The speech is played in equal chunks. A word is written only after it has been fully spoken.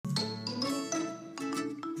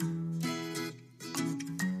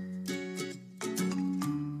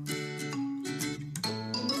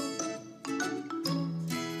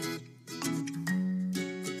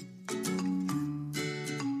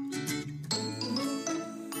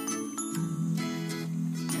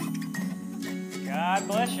God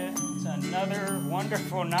bless you. It's another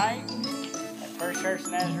wonderful night at First Church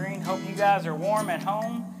Nazarene. Hope you guys are warm at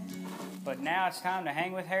home. But now it's time to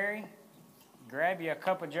hang with Harry. Grab you a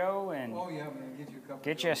cup of Joe and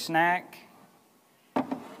get you a snack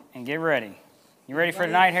and get ready. You ready for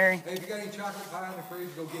tonight, Harry? Hey, if you got any chocolate pie in the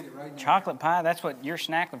fridge, go get it right now. Chocolate pie? That's what your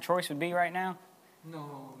snack of choice would be right now?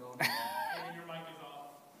 No. And your mic is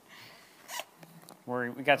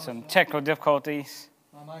off. We got some technical difficulties.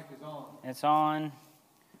 My mic is on. It's on.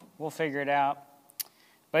 We'll figure it out.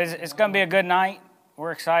 But it's going to be a good night.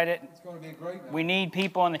 We're excited. It's going to be a great night. We need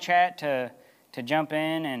people in the chat to jump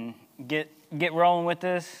in and get rolling with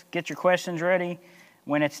this. Get your questions ready.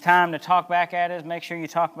 When it's time to talk back at us, make sure you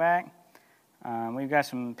talk back. We've got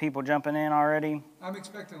some people jumping in already. I'm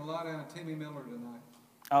expecting a lot out of Timmy Miller tonight.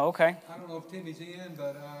 Oh, okay. I don't know if Timmy's in,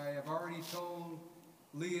 but I have already told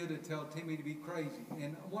Leah to tell Timmy to be crazy.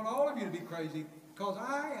 And I want all of you to be crazy because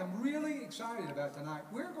I am really excited about tonight.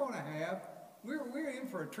 We're in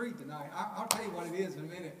for a treat tonight. I'll tell you what it is in a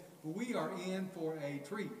minute, but we are in for a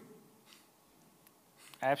treat.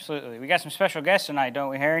 Absolutely. We got some special guests tonight, don't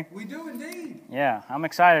we, Harry? We do indeed. Yeah, I'm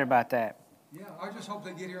excited about that. Yeah, I just hope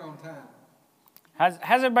they get here on time.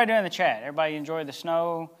 How's everybody doing in the chat? Everybody enjoy the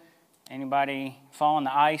snow? Anybody fall on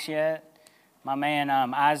the ice yet? My man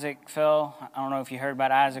Isaac fell. I don't know if you heard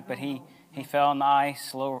about Isaac, but he fell on the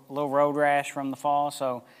ice, little road rash from the fall.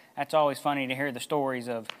 So that's always funny to hear the stories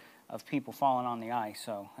of people falling on the ice.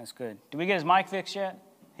 So that's good. Did we get his mic fixed yet?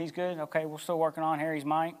 He's good? Okay, we're still working on Harry's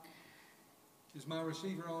mic. Is my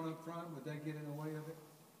receiver on up front? Would that get in the way of it?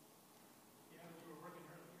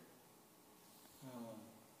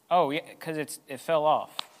 Oh, yeah, because it fell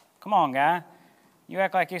off. Come on, guy. You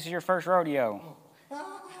act like this is your first rodeo.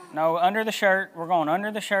 No, under the shirt. We're going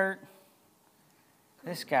under the shirt.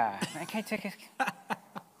 This guy. I can't take it.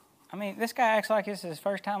 I mean, this guy acts like this is his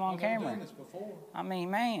first time on camera. I've done this before. I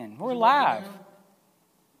mean, man, we're live.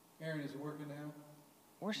 Aaron, is it working now?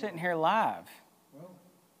 We're sitting here live. Well,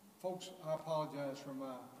 folks, I apologize for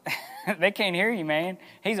my... They can't hear you, man.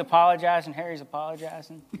 He's apologizing. Harry's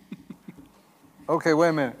apologizing. Okay, wait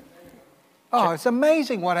a minute. Oh, it's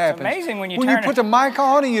amazing what happens. It's amazing when you put the mic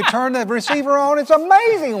on and you turn the receiver on. It's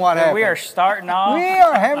amazing what happens. We are starting off. We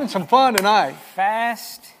are having some fun tonight.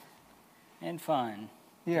 Fast and fun.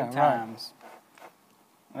 Yeah, Good times.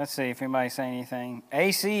 Right. Let's see if anybody's saying anything.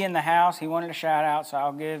 AC in the house. He wanted a shout out, so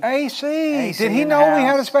I'll give AC. Did he know we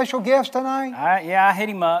had a special guest tonight? I hit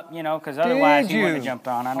him up, because otherwise he wouldn't have jumped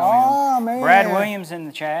on. I know him. Man. Brad Williams in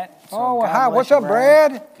the chat. So hi. What's up,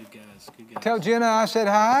 Brad? Good guys. Tell Jenna I said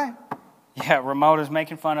hi. Yeah, Ramona's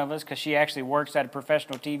making fun of us because she actually works at a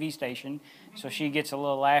professional TV station, so she gets a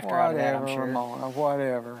little laughter out of that, I'm sure. Ramona,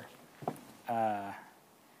 whatever.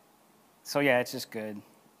 So, yeah, it's just good.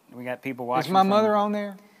 We got people watching. Is my mother on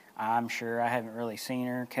there? I'm sure. I haven't really seen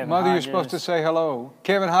her. Kevin Mother, Hodges, you're supposed to say hello.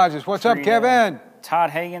 Kevin Hodges. What's up, Kevin? Todd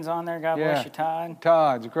Hagen's on there. God bless you, Todd.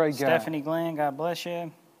 Todd's a great guy. Stephanie Glenn. God bless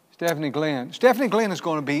you. Stephanie Glenn. Stephanie Glenn is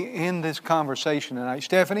going to be in this conversation tonight.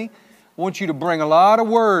 Stephanie, I want you to bring a lot of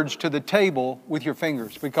words to the table with your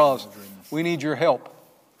fingers because we need your help.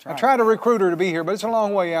 I tried to recruit her to be here, but it's a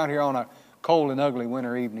long way out here on a cold and ugly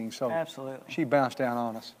winter evening. So absolutely, she bounced down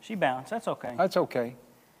on us. She bounced. That's okay. That's okay.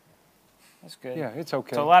 That's good. Yeah, it's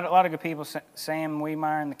okay. So a lot of good people. Sam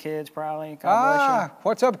Weemeyer and the kids probably. God bless you.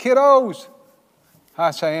 What's up, kiddos?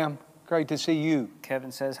 Hi, Sam. Great to see you.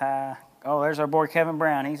 Kevin says hi. Oh, there's our boy Kevin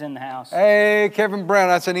Brown. He's in the house. Hey, Kevin Brown.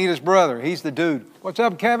 That's Anita's brother. He's the dude. What's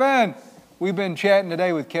up, Kevin? We've been chatting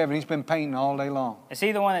today with Kevin. He's been painting all day long. Is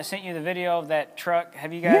he the one that sent you the video of that truck?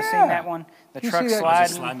 Have you guys seen that one? The truck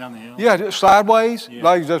sliding? Sliding down the hill? Yeah, just sideways,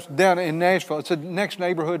 like just down in Nashville. It's the next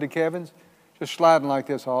neighborhood to Kevin's. Just sliding like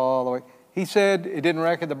this all the way. He said it didn't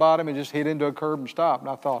wreck at the bottom. It just hit into a curb and stopped. And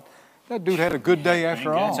I thought, that dude had a good day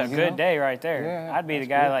after all. That's a good day right there. Yeah, I'd be the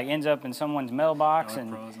guy that ends up in someone's mailbox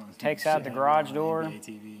and takes out the garage door.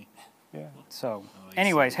 Yeah. So,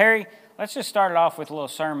 anyways, Harry, let's just start it off with a little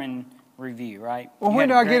sermon review, right? Well, when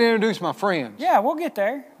do I get to introduce my friends? Yeah, we'll get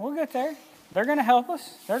there. We'll get there. They're going to help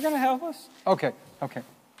us. Okay. All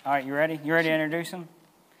right, you ready? You ready to introduce them?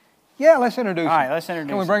 Yeah, let's introduce them. All right, let's introduce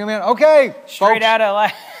them. Can we bring them in? Okay. Straight out of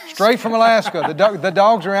Alaska. Straight from Alaska. The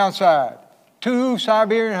dogs are outside. 2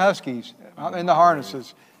 Siberian Huskies in the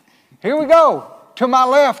harnesses. Here we go. To my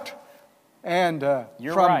left. And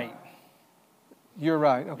you're right. You're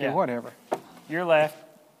right. Okay, whatever. Your left.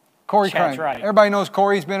 Corey Crane. Right. Everybody knows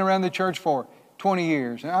Corey's been around the church for 20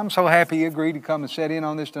 years. And I'm so happy he agreed to come and sit in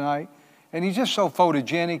on this tonight. And he's just so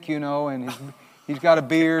photogenic, and He's got a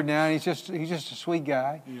beard now. And he's just a sweet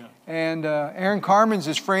guy. Yeah. And Aaron Carmen's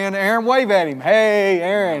his friend. Aaron, wave at him. Hey,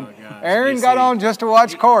 Aaron. Oh, gosh. Aaron You got see, on just to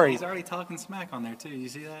watch Corey. He's already talking smack on there too. You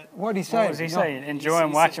see that? What did he say? What was he saying?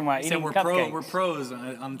 Enjoying watching while He eating said we're cupcakes. we're pros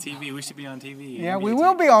on TV. We should be on TV. Yeah, NBA we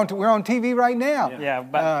will TV. be on. We're on TV right now. Yeah,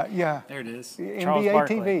 but Yeah. There it is. Charles NBA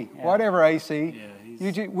Barkley. TV. Yeah. Whatever, AC. Yeah,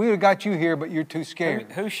 We would have got you here, but you're too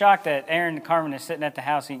scared. who's shocked that Aaron Carmen is sitting at the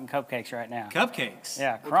house eating cupcakes right now? Cupcakes.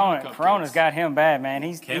 Yeah, What kind of cupcakes? Corona's got him bad, man.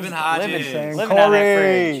 He's Kevin Hodges. living Saying, out of that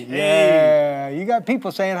Corey, fridge. yeah, you got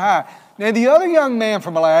people saying hi. Now, the other young man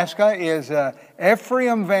from Alaska is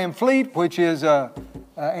Ephraim Van Fleet, which is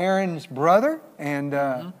Aaron's brother, and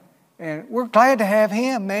we're glad to have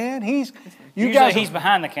him, man. Usually he's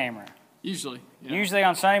behind the camera. Usually. Yeah. Usually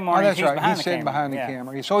on Sunday Oh, mornings, that's he's right. behind He's the sitting camera. behind the Yeah.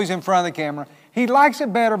 camera. So he's in front of the camera. He likes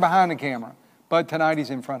it better behind the camera, but tonight he's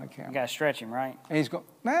in front of the You camera. got to stretch him, right? And he's going,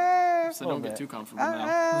 So don't get too comfortable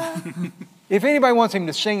now. If anybody wants him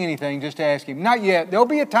to sing anything, just ask him. Not yet. There'll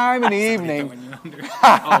be a time in the evening. Oh,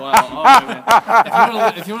 wow. Oh,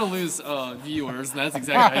 man. If you want to lose viewers, that's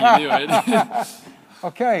exactly how you do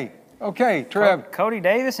it. Okay, Trev. Cody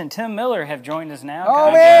Davis and Tim Miller have joined us now. Oh,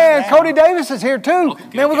 Cody man, Davis. Cody Davis is here too.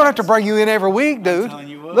 good Man, we're going to have to guys. bring you in every week, dude. telling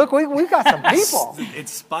you what. Look, we've got some people.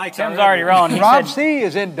 It's spiked. Tim's already rolling. He Rob said, C.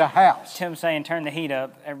 is in the house. Tim saying turn the heat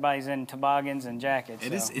up. Everybody's in toboggans and jackets.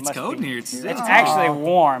 It is. so It's must cold in be- here. It's actually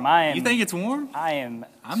warm. You think it's warm? I am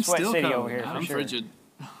I'm sweat still city cold. over here I'm for sure. frigid.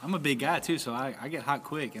 I'm a big guy too, so I get hot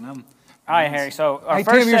quick, and I'm. All right, Harry. So our Hey,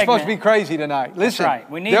 first Tim, you're supposed to be segment- crazy tonight. Listen, right.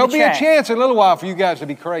 We need there'll to be chat. a chance in a little while for you guys to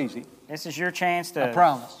be crazy. This is your chance I to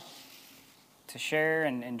promise. share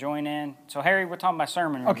and join in. So Harry, we're talking about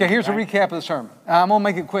sermon. Okay, review, here's a right? recap of the sermon. I'm going to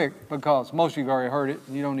make it quick because most of you have already heard it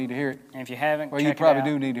and you don't need to hear it. And if you haven't, Well, check you probably it out.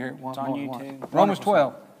 do need to hear it once It's on more. YouTube. Romans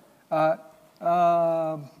Wonderful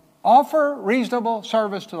 12. Offer reasonable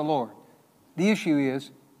service to the Lord. The issue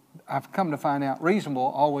is, I've come to find out, reasonable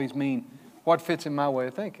always mean what fits in my way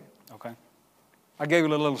of thinking. Okay. I gave you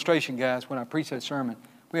a little illustration, guys, when I preached that sermon.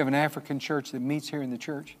 We have an African church that meets here in the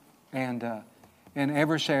church, and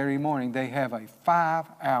every Saturday morning they have a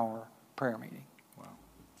 5-hour prayer meeting. Wow.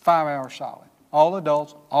 5 hours solid. All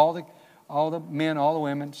adults, all the men, all the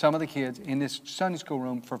women, some of the kids in this Sunday school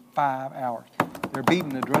room for 5 hours. They're beating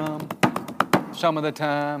the drum some of the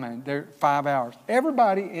time, and they're 5 hours.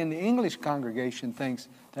 Everybody in the English congregation thinks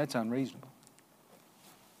that's unreasonable.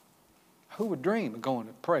 Who would dream of going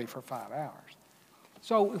to pray for 5 hours?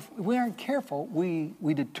 So if we aren't careful, we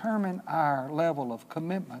determine our level of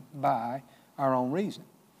commitment by our own reason.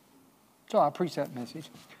 So I preached that message.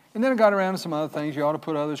 And then I got around to some other things. You ought to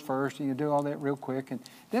put others first, and you do all that real quick. And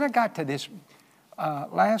then I got to this.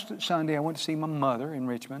 Last Sunday, I went to see my mother in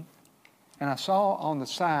Richmond, and I saw on the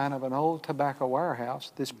sign of an old tobacco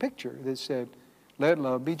warehouse this picture that said, "Let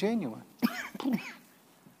love be genuine."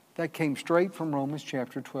 That came straight from Romans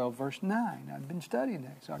chapter 12, verse 9. I'd been studying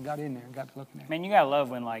that, so I got in there and got to looking at it. Man, you gotta love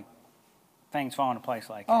when like things fall into place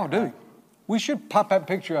like that. Oh, dude. right? We should pop that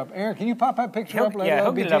picture up. Aaron, can you pop that picture He'll, up? Let yeah, love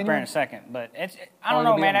he'll be get it up there genuine? in a second. But it's I Oh, don't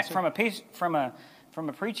it'll know, be man. on the From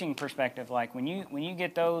a preaching perspective, like when you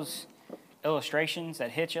get those illustrations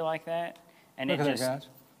that hit you like that, and Look it at just, that, guys.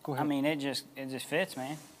 Go ahead. I mean, it just fits,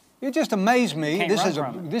 man. It just amazed me. Can't This run is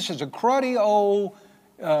from it. this is a cruddy old,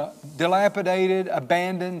 dilapidated,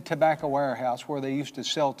 abandoned tobacco warehouse where they used to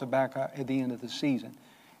sell tobacco at the end of the season.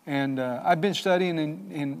 And I've been studying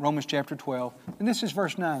in Romans chapter 12, and this is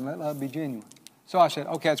verse 9, let love be genuine. So I said,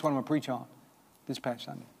 okay, that's what I'm going to preach on this past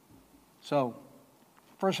Sunday. So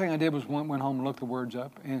first thing I did was went home and looked the words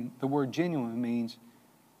up, and the word genuine means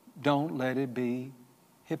don't let it be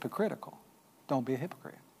hypocritical. Don't be a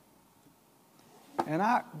hypocrite. And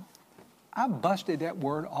I busted that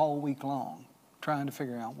word all week long, trying to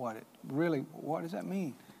figure out what does that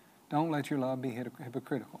mean? Don't let your love be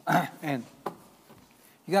hypocritical. And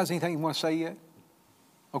you guys, anything you want to say yet?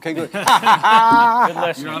 Okay, good. Good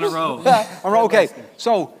listening. You're on a roll. All right, okay,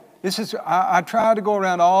 so this is, I tried to go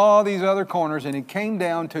around all these other corners, and it came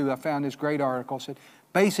down to, I found this great article, said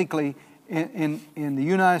basically in the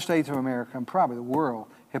United States of America, and probably the world,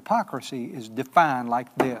 hypocrisy is defined like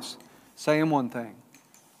this: saying one thing,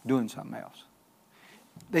 doing something else.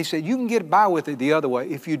 They said you can get by with it the other way.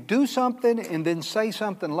 If you do something and then say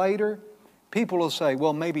something later, people will say,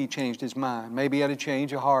 well, maybe he changed his mind. Maybe he had a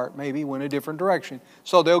change of heart. Maybe he went a different direction.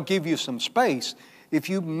 So they'll give you some space. If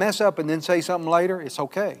you mess up and then say something later, it's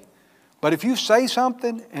okay. But if you say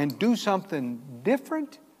something and do something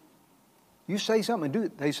different, you say something and do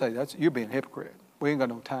it, they say, you're being a hypocrite. We ain't got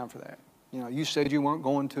no time for that. You know, you said you weren't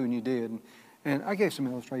going to and you did. And I gave some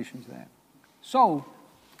illustrations of that. So,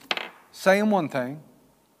 saying one thing,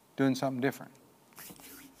 doing something different.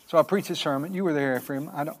 So I preached a sermon. You were there,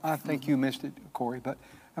 Ephraim. I think you missed it, Corey, but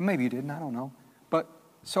maybe you didn't. I don't know. But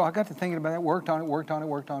so I got to thinking about it, worked on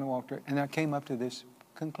it, and I came up to this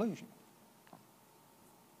conclusion.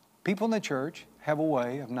 People in the church have a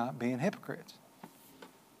way of not being hypocrites.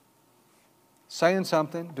 Saying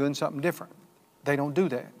something, doing something different. They don't do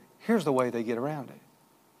that. Here's the way they get around it.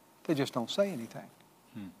 They just don't say anything.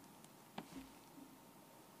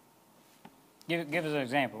 Give us an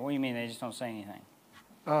example. What do you mean they just don't say anything?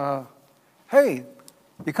 Hey,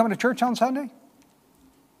 you coming to church on Sunday?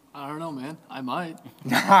 I don't know, man. I might.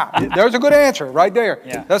 There's a good answer right there.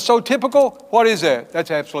 Yeah. That's so typical. What is that?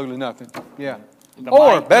 That's absolutely nothing. Yeah. The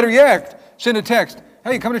Or, mic. better yet, send a text.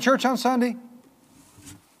 Hey, you coming to church on Sunday?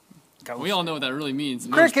 We all know what that really means.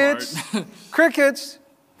 in most Crickets. part. Crickets.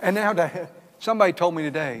 And now somebody told me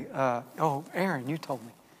today, Aaron, you told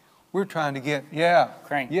me. We're trying to get,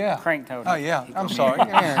 Crank. Yeah. Crank told Oh, me. yeah. I'm sorry.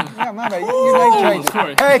 Aaron. Yeah, my bad. Your name changed.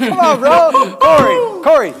 Corey. Hey, come on,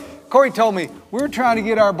 bro. Corey told me, we're trying to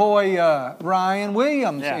get our boy Ryan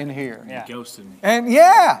Williams Yeah. in here. Yeah. He ghosted me. And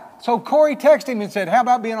so Corey texted him and said, how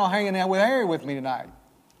about being on hanging out with Harry with me tonight?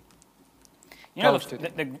 You know,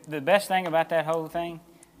 Ghosted. the best thing about that whole thing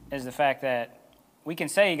is the fact that we can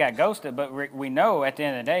say he got ghosted, but we know at the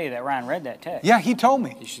end of the day that Ryan read that text. Yeah, he told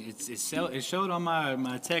me. It showed on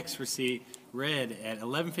my text receipt read at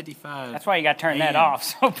 11:55. That's why you got to turn that AM. off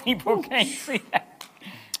so people can't see that.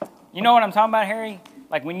 You know what I'm talking about, Harry?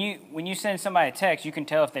 Like when you send somebody a text, you can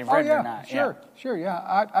tell if they've read it or not. Sure,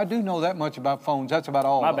 yeah. I do know that much about phones. That's about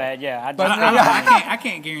all. My though. bad, yeah. But- I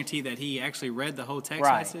can't guarantee that he actually read the whole text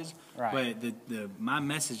Right, message, right. but my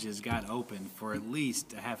messages got open for at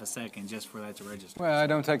least a half a second just for that to register. Well, it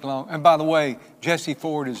don't take long. And by the way, Jesse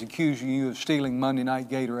Ford is accusing you of stealing Monday night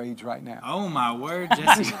Gatorades right now. Oh my word,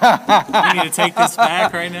 Jesse! You need to take this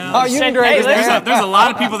back right now. Oh, you can Hey, drink it listen, down. There's a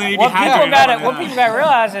lot of people that need to be What people hydrated. got right what now. people got to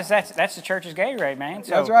realize is that's the church's Gatorade, man.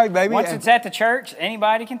 So That's right, baby. Once And- it's at the church,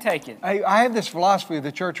 anybody can take it. Hey, I have this philosophy of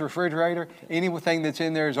the church refrigerator. Anything that's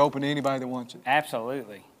in there is open to anybody that wants it,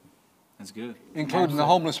 Absolutely. That's good. including the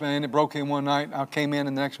homeless man that broke in one night. I came in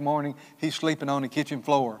the next morning. He's sleeping on the kitchen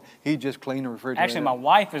floor. He just cleaned the refrigerator. Actually, my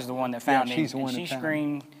wife is the one that found Yeah, him, she's the and one she that found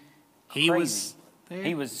screamed. He Crazy. was there.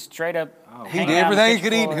 He was straight up. He hanging did out on the everything he kitchen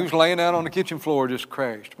could eat. floor, He was laying out on the kitchen floor, just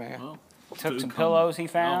crashed, man. Well, took food some coma. pillows he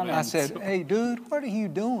found. man. I and said, "Hey, dude, what are you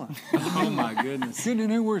doing? Oh my goodness. Get in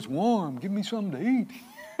there where it's warm. Give me something to eat."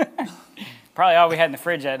 probably all we had in the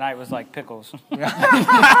fridge that night was like pickles. And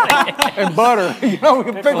butter, pickles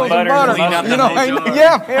and butter, butter. clean up You the know, whole and- jar.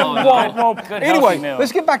 yeah, man. Oh, Whoa, whoa. Good Anyway, healthy meal.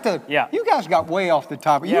 let's get back to Yeah. You guys got way off the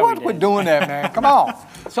topic. Yeah, You we ought to quit did. doing that, man. Come on.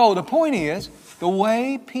 So the point is, the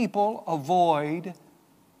way people avoid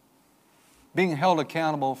being held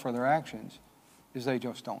accountable for their actions is they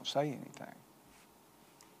just don't say anything.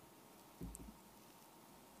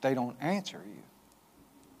 They don't answer you.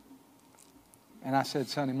 And I said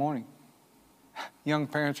Sunday morning, young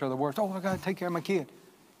parents are the worst. Oh, I got to take care of my kid.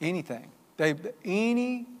 Anything.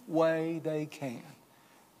 Any way they can,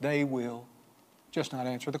 they will just not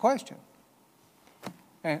answer the question.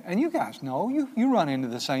 And you guys know, you run into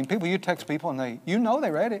the same people. You text people and they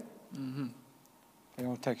read it. Mm-hmm. They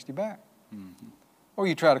don't text you back. Or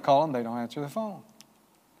you try to call them, they don't answer the phone.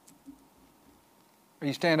 Or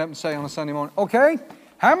you stand up and say on a Sunday morning, okay,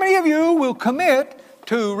 how many of you will commit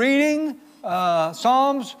to reading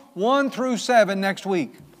Psalms 1 through 7 next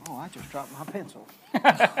week? Oh, I just dropped my pencil. Man,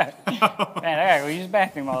 I gotta go use the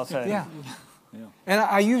bathroom all of a sudden. Yeah. And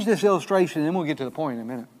I use this illustration, and then we'll get to the point in a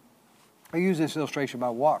minute. I use this illustration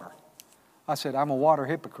about water. I said, I'm a water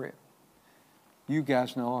hypocrite. You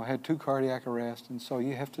guys know I had 2 cardiac arrests, and so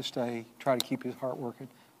you have to try to keep his heart working.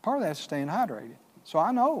 Part of that's staying hydrated. So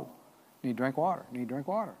I know, need to drink water, need to drink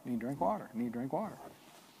water, need to drink water, need to drink water.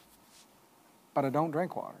 But I don't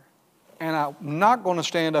drink water. And I'm not going to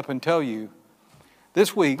stand up and tell you,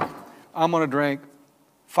 this week, I'm going to drink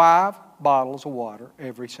 5 bottles of water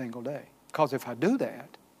every single day. Because if I do that,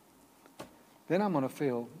 then I'm going to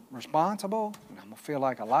feel responsible, and I'm going to feel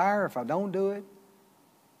like a liar if I don't do it.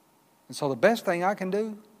 And so the best thing I can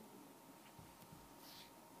do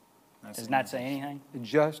Does not say anything. is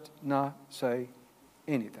just not say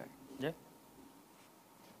anything. Yeah.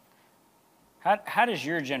 How does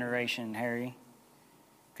your generation, Harry?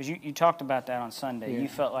 Because you talked about that on Sunday. Yeah. You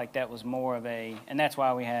felt like that was more of a, and that's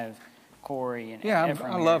why we have Corey and Yeah,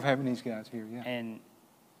 Ephraim I here. love having these guys here, yeah. And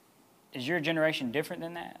is your generation different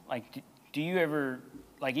than that? Like, do you ever,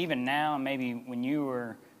 like even now, maybe when you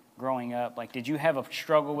were growing up, like did you have a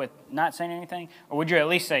struggle with not saying anything? Or would you at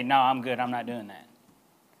least say, no, I'm good, I'm not doing that?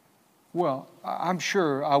 Well, I'm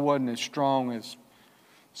sure I wasn't as strong as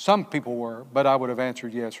some people were, but I would have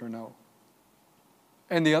answered yes or no.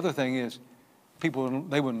 And the other thing is, people,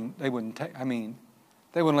 they wouldn't take, I mean,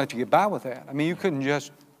 they wouldn't let you get by with that. I mean, you couldn't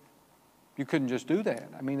just do that.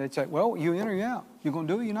 I mean, they'd say, well, you in or you out. You going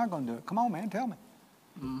to do it, you're not going to do it. Come on, man, tell me.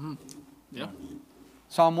 Mm-hmm. Yeah.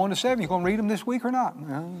 Psalm 1-7, you going to read them this week or not?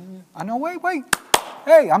 I know, wait.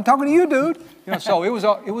 Hey, I'm talking to you, dude. You know, so it was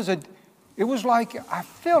like, I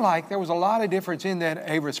feel like there was a lot of difference in that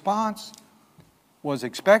a response was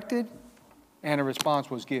expected and a response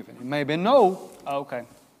was given. It may have been no. Oh, okay.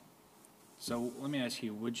 So let me ask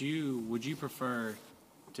you, would you prefer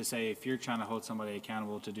to say, if you're trying to hold somebody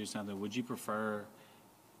accountable to do something, would you prefer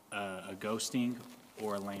a ghosting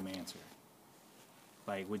or a lame answer?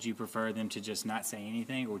 Like, would you prefer them to just not say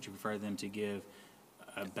anything, or would you prefer them to give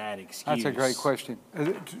a bad excuse? That's a great question.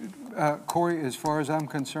 Corey, as far as I'm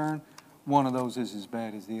concerned, one of those is as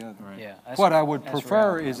bad as the other. Right. Yeah. What I would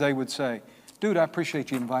prefer is they would say, dude, I appreciate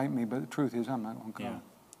you inviting me, but the truth is I'm not going to come. Yeah.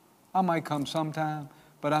 I might come sometime,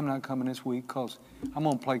 but I'm not coming this week because I'm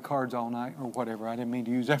going to play cards all night or whatever. I didn't mean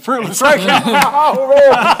to use that for illustration. Oh,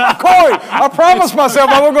 man. Corey, I promised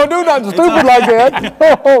myself I wasn't going to do nothing stupid like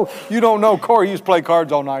that. You don't know. Corey used to play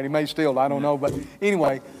cards all night. He may still. I don't know. But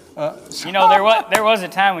anyway. You know, there was a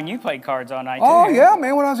time when you played cards all night, too. Oh, yeah,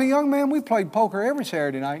 man. When I was a young man, we played poker every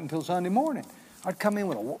Saturday night until Sunday morning. I'd come in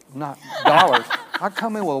with not dollars. I'd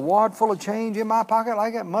come in with a wad full of change in my pocket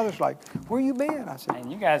like that. Mother's like, "Where you been?" I said, Man,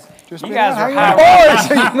 you guys were high rollers.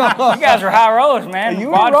 You guys were high rollers, man. You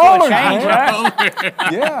Wad were full of rollers, change, man.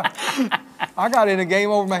 right? Yeah. I got in a game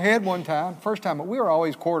over my head one time. First time, we were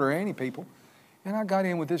always quarter ante people. And I got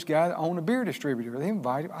in with this guy that owned a beer distributor. They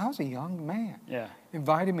invited, I was a young man. Yeah.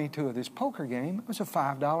 Invited me to this poker game. It was a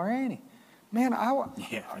 $5 ante. Man,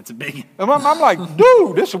 Yeah, it's a big. I'm like,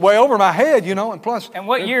 dude, this is way over my head, you know. And plus, And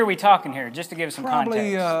what year are we talking here, just to give us some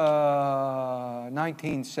probably context?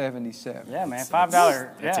 1977. Yeah, man, $5.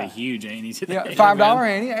 That's Yeah. a huge ante today. Yeah, $5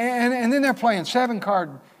 ante, and then they're playing seven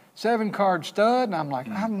card stud, and I'm like,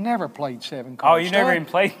 I've never played seven card. Oh, you never even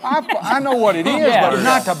played? I know what it is, Yeah. but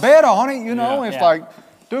not to bet on it, you know. Yeah. It's Yeah. like,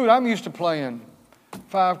 dude, I'm used to playing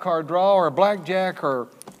 5-card draw or blackjack or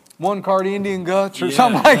 1-card Indian guts or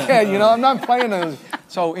something like that. You know, I'm not playing those.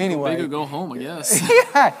 So anyway, Big or go home, I guess.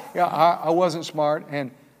 yeah, I wasn't smart,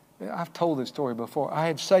 and I've told this story before. I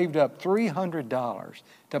had saved up $300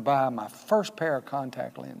 to buy my first pair of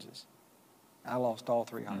contact lenses. I lost all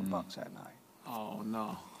 $300 that night. Oh,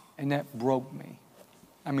 no. And that broke me.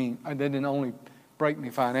 I mean, that didn't only break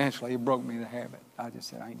me financially, it broke me the habit. I just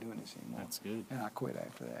said, I ain't doing this anymore. That's good. And I quit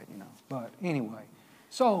after that, you know. But anyway,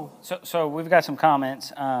 so So we've got some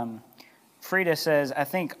comments. Frida says, I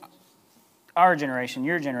think our generation,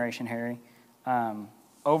 your generation, Harry,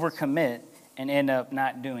 overcommit and end up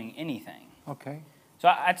not doing anything. okay.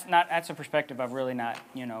 So that's a perspective I've really not,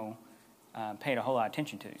 paid a whole lot of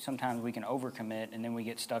attention to. Sometimes we can overcommit and then we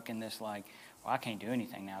get stuck in this like, well, I can't do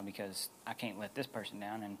anything now because I can't let this person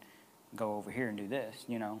down and go over here and do this,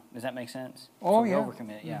 you know. Does that make sense? Oh, So we yeah.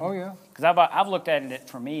 overcommit, yeah. Oh, yeah. Because I've looked at it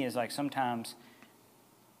for me as like sometimes,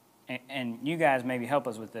 and you guys maybe help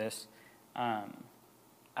us with this,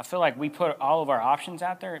 I feel like we put all of our options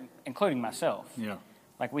out there, including myself. Yeah.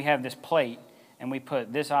 Like we have this plate and we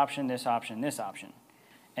put this option, this option, this option.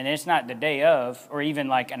 And it's not the day of, or even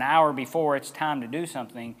like an hour before it's time to do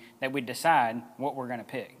something, that we decide what we're going to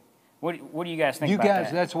pick. What do you guys think You about guys,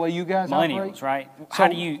 that? that's the way you guys Millennials, operate? right?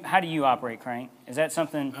 So- How do you operate, Crank? Is that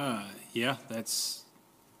something? Yeah, it's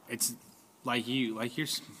like you're.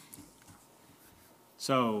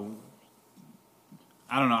 So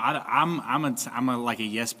I don't know. I'm a like a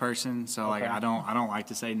yes person. So like Okay. I don't like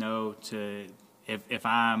to say no to if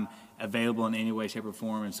I'm available in any way, shape, or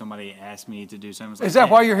form, and somebody asks me to do something. It's like, Is that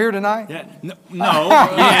hey, why you're here tonight? Yeah. No.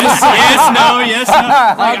 Yes.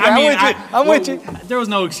 No. Like, Okay, I'm with you. There was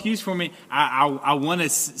no excuse for me. I want to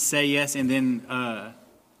say yes, and then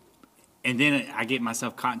I get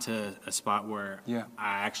myself caught into a spot where Yeah.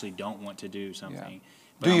 I actually don't want to do something.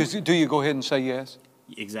 But Do you go ahead and say yes?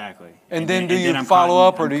 Exactly. And then do you I'm follow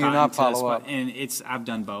caught up or I'm do you caught not into a follow spot- up? And I've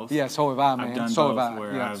done both. Yeah, so have I, man. I've done So both have I.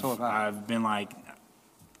 where Yeah, so have I. I've been like,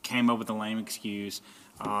 came up with a lame excuse.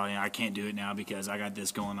 Oh, I can't do it now because I got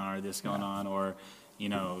this going on or this going on, or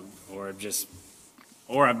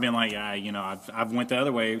or I've been like, I've went the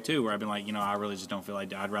other way too, where I've been like, I really just don't feel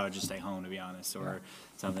like I'd rather just stay home, to be honest, or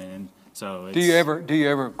something. And so it's, Do you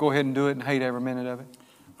ever go ahead and do it and hate every minute of it?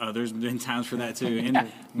 There's been times for that too,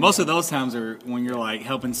 and most of those times are when you're like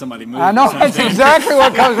helping somebody move. I know, or that's something. exactly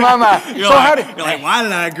what comes to my mind. You're So how like, do, you're like, why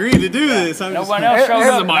did I agree to do this? I'm No just- one else showed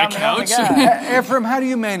up. my I'm the only couch. guy. Ephraim, how do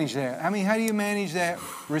you manage that? I mean, how do you manage that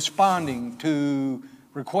responding to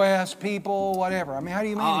requests, people, whatever? I mean, how do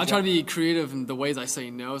you manage I try to that? be creative in the ways I say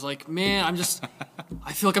no. It's like, man,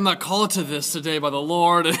 I feel like I'm not called to this today by the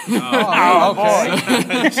Lord. Oh,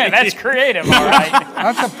 okay. That's creative, all right.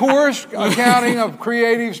 That's the poorest accounting of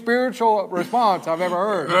creative spiritual response I've ever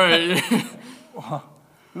heard. Right.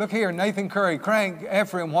 Look here, Nathan Curry, Crank,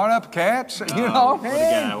 Ephraim, what up, cats? You know, What a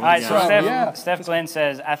man. guy, All what a right, so guy. Steph- Steph, yeah. Steph Glenn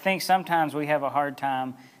says, I think sometimes we have a hard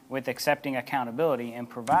time with accepting accountability and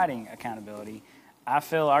providing accountability. I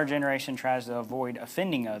feel our generation tries to avoid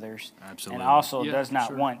offending others Absolutely. and also Yeah, does not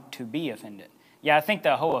sure. want to be offended. Yeah, I think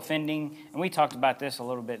the whole offending, and we talked about this a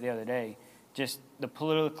little bit the other day, just the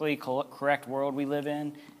politically correct world we live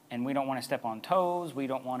in, and we don't want to step on toes, we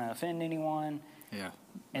don't want to offend anyone. Yeah.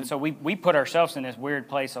 And so we put ourselves in this weird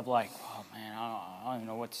place of like, oh man, I don't even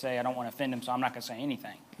know what to say. I don't want to offend them, so I'm not going to say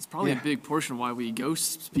anything. It's probably a big portion why we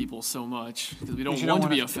ghost people so much, because we don't You want don't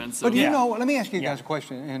to be wanna- offensive. But you Yeah. know, let me ask you Yeah. guys a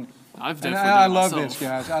question. And I've And definitely I done it love myself. this,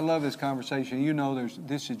 guys. I love this conversation. You know,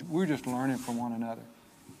 we're just learning from one another.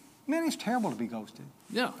 Man, it's terrible to be ghosted.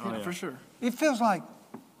 Yeah, Oh, yeah. for sure. It feels like,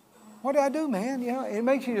 what did I do, man? You know, it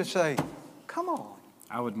makes you just say, come on.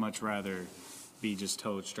 I would much rather be just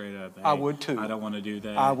told straight up. I "Hey, would too. I don't want to do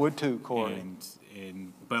that. I would too, Corey.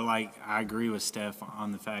 But like I agree with Steph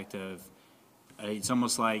on the fact of it's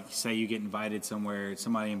almost like say you get invited somewhere,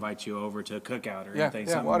 somebody invites you over to a cookout or Yeah, anything,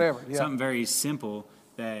 yeah, something, whatever, yeah. something very simple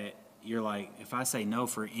that you're like, if I say no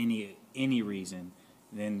for any reason,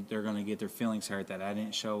 then they're going to get their feelings hurt that I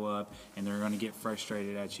didn't show up, and they're going to get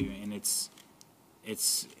frustrated at you, and it's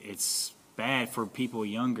bad for people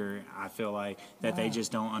younger. I feel like that they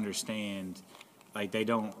just don't understand. Like they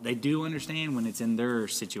do understand when it's in their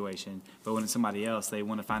situation, but when it's somebody else, they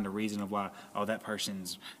want to find a reason of why, oh, that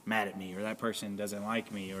person's mad at me, or that person doesn't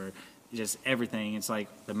like me, or just everything. It's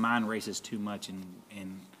like the mind races too much,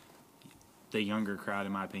 and the younger crowd,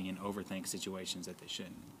 in my opinion, overthink situations that they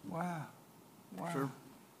shouldn't. Wow. Wow. Sure.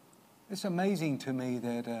 It's amazing to me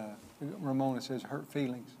that Ramona says hurt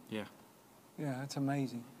feelings. Yeah. Yeah, it's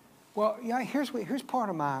amazing. Well, yeah, here's what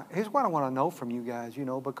I want to know from you guys, you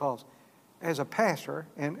know, because as a pastor,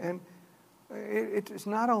 and it's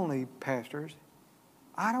not only pastors,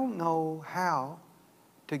 I don't know how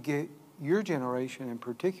to get your generation in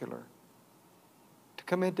particular to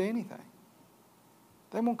commit to anything.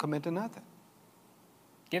 They won't commit to nothing.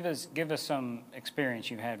 Give us some experience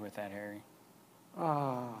you've had with that, Harry.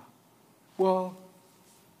 Well,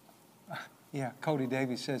 yeah, Cody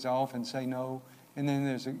Davies says I often say no, and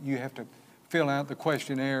then you have to fill out the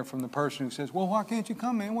questionnaire from the person who says, well, why can't you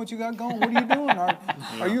come, man? What you got going? What are you doing?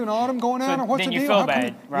 Are you in autumn going out, So or what's then the you deal? feel How come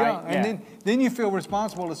bad, right? Yeah, and Yeah. then you feel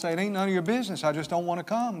responsible to say, it ain't none of your business. I just don't want to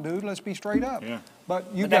come, dude. Let's be straight up. Yeah.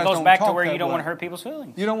 But you But guys that goes don't back to talk where that you don't way. want to hurt people's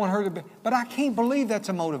feelings. You don't want her to be. But I can't believe that's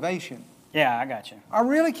a motivation. Yeah, I got you. I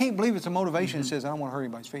really can't believe it's a motivation Mm-hmm. that says I don't want to hurt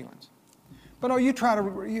anybody's feelings. But you try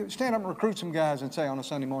to you stand up and recruit some guys and say on a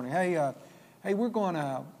Sunday morning, hey, we're going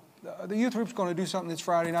to the youth group's going to do something this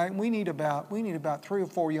Friday night, and we need about 3 or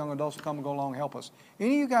 4 young adults to come and go along and help us.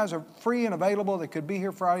 Any of you guys are free and available that could be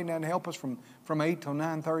here Friday night and help us from 8 till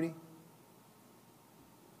 9:30?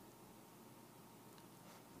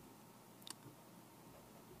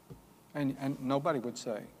 And nobody would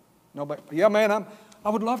say. Nobody. Yeah, man, I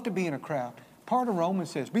would love to be in a crowd. Part of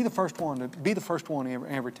Romans says, be the first one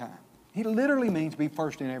every time. He literally means be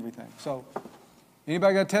first in everything. So,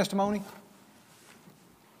 anybody got a testimony?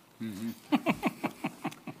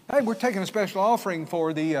 Hey, we're taking a special offering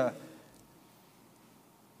for the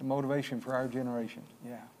motivation for our generation.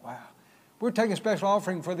 Yeah, wow. We're taking a special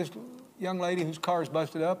offering for this young lady whose car is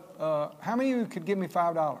busted up. How many of you could give me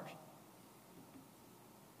 $5?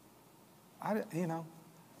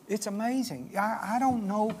 It's amazing. I don't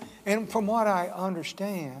know. And from what I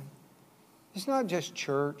understand, it's not just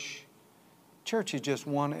church. Church is just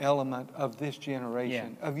one element of this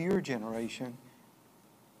generation, of your generation,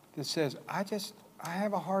 that says, I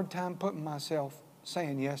have a hard time putting myself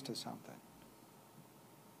saying yes to something.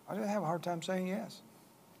 I just have a hard time saying yes.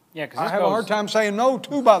 Yeah, because I have a hard time saying no,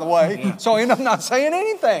 too, by the way. So I end up not saying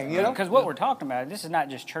anything, you know? Because what we're talking about, this is not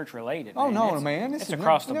just church related. Oh, man. no, It's- man. This It's is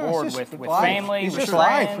across not- the no, it's board just with life. family, It's with just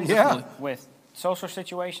life, friends, yeah. with social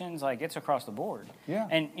situations. Like, it's across the board. Yeah.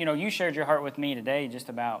 And, you shared your heart with me today just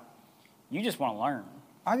about, you just want to learn.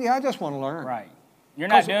 I just want to learn. Right. You're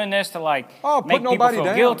not doing this to, like, put make people nobody feel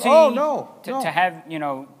down. guilty. Oh, no, no. To have,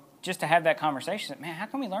 just to have that conversation. Man, how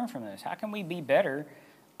can we learn from this? How can we be better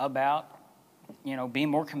about being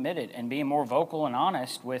more committed and being more vocal and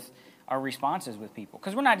honest with our responses with people?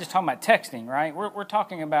 Because we're not just talking about texting, right? We're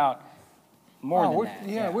talking about more than that.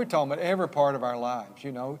 Yeah, we're talking about every part of our lives,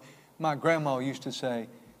 My grandma used to say,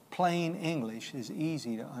 plain English is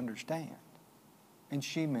easy to understand. and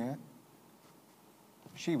she met,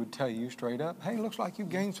 she would tell you straight up, hey, looks like you've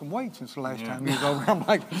gained some weight since the last time you was over. I'm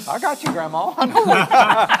like, I got you, Grandma. I know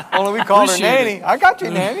what, only we called her Nanny. I got you,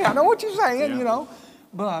 Nanny. I know what you're saying, you know.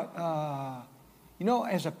 But, you know,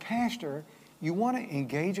 as a pastor, you want to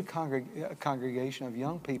engage a congregation of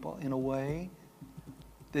young people in a way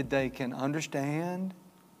that they can understand,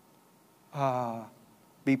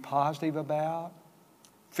 be positive about,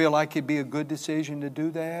 feel like it'd be a good decision to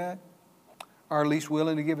do that, or at least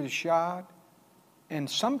willing to give it a shot. And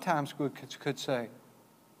sometimes could say,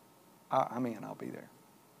 I'm in, I'll be there.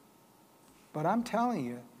 But I'm telling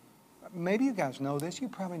you, maybe you guys know this, you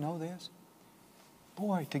probably know this.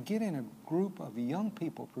 Boy, to get in a group of young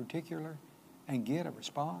people particular and get a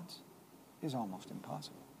response is almost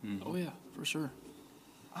impossible. Mm-hmm. Oh yeah, for sure.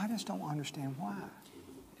 I just don't understand why.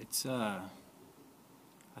 It's I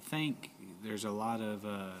think there's a lot of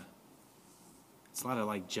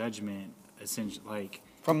like judgment, essentially, like.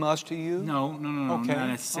 From us to you? No, Okay. not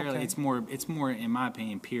necessarily. Okay. It's more, in my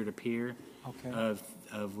opinion, peer to peer. Okay.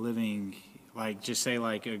 Of living, like, just say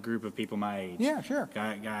like a group of people my age. Yeah, sure.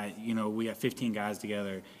 You know, we got 15 guys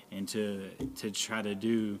together, and to try to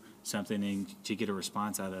do something and to get a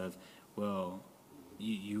response out of, well,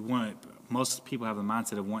 you want, most people have the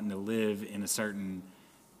mindset of wanting to live in a certain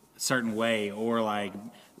way, or like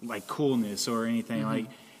coolness or anything like.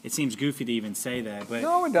 It seems goofy to even say that, but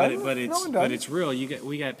No, it doesn't. But it's real.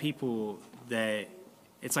 We got people that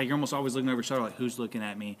it's like you're almost always looking over your shoulder, like, who's looking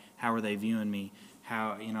at me? How are they viewing me?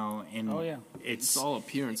 How, you know? And It's all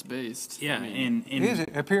appearance based. Yeah, I mean, and Is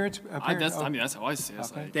it appearance? that's how I see it.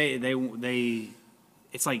 It's Okay. like, they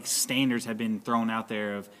it's like standards have been thrown out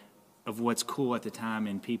there of what's cool at the time,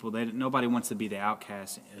 and people nobody wants to be the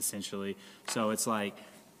outcast, essentially. So it's like,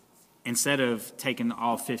 instead of taking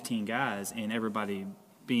all 15 guys and everybody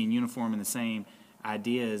being uniform in the same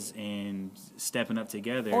ideas and stepping up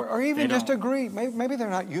together, Or even just agree. Maybe they're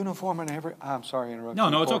not uniform in every. I'm sorry to interrupt. No,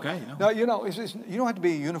 you, it's Paul. okay. No, you know, you don't have to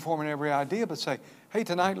be uniform in every idea, but say, hey,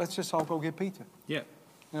 tonight let's just all go get pizza. Yeah. And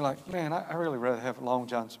you're like, man, I really rather have Long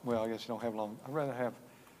John's. Well, I guess you don't have Long. I'd rather have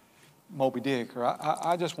Moby Dick, or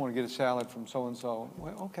I just want to get a salad from so and so.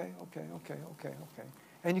 Well, okay.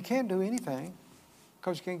 And you can't do anything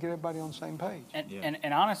because you can't get everybody on the same page.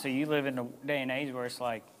 And honestly, you live in a day and age where it's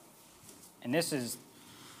like, and this is,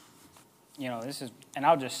 and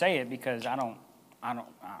I'll just say it because I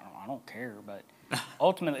don't care, but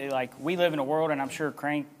ultimately, like, we live in a world, and I'm sure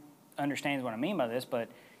Crank understands what I mean by this, but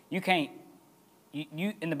you can't,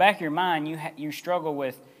 you in the back of your mind, you struggle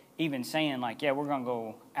with even saying, like, yeah, we're going to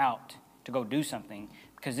go out to go do something,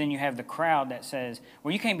 because then you have the crowd that says,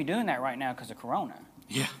 well, you can't be doing that right now because of Corona.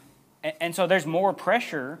 Yeah. And so there's more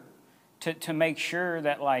pressure to make sure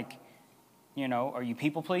that, like, are you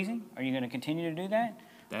people pleasing? Are you going to continue to do that?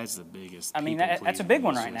 That's the biggest. I mean, that's a big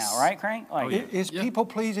one right now, right, Crank? Like, Is people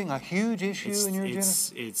pleasing a huge issue in your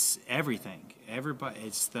generation? It's everything.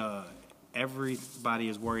 Everybody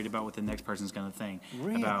is worried about what the next person's going to think.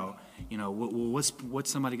 Really? About, what's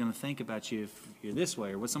somebody going to think about you if you're this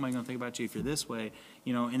way, or what's somebody going to think about you if you're this way,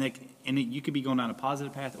 and you could be going down a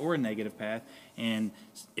positive path or a negative path, and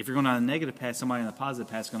if you're going down a negative path, somebody on the positive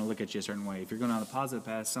path is going to look at you a certain way. If you're going down a positive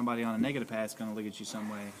path, somebody on a negative path is going to look at you some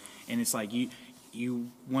way, and it's like you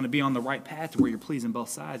want to be on the right path where you're pleasing both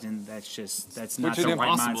sides, and that's not is the right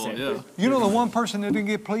impossible, mindset. yeah. You know the one person that didn't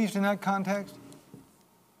get pleased in that context?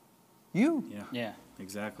 You. yeah,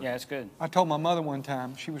 Exactly. yeah, it's good. I told my mother one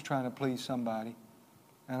time, she was trying to please somebody,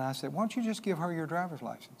 and I said, why don't you just give her your driver's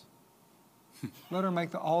license? Let her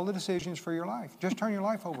make all the decisions for your life. Just turn your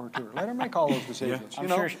life over to her. Let her make all those decisions. I'm you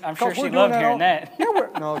know? I'm sure Because she we're doing loved hearing all- that.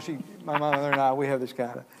 Yeah, my mother and I, we have this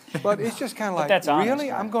kind of, but it's just kind of like, that's honest, really,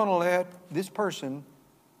 right? I'm going to let this person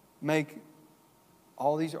make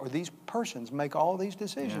all these, or these persons make all these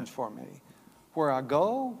decisions for me. Where I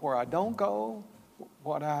go, where I don't go,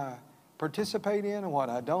 what I participate in and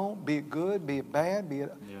what I don't, be it good, be it bad, be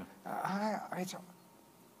it.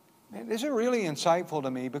 This is really insightful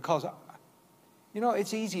to me because,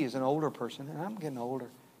 it's easy as an older person, and I'm getting older.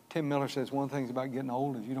 Tim Miller says one thing about getting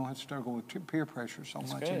older is you don't have to struggle with peer pressure so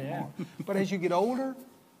much good, anymore. But as you get older,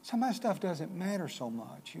 some of that stuff doesn't matter so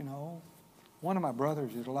much, One of my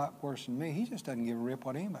brothers is a lot worse than me. He just doesn't give a rip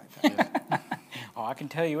what anybody thinks. Oh, I can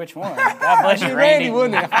tell you which one. God bless you, Randy, Randy.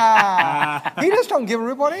 wouldn't he? He just don't give a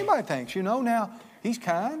rip what anybody thinks, Now, he's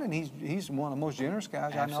kind and he's one of the most generous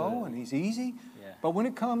guys I know, and he's easy. Yeah. But when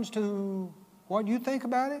it comes to what you think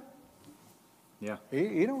about it, Yeah.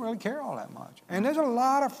 he don't really care all that much. And there's a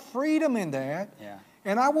lot of freedom in that. Yeah.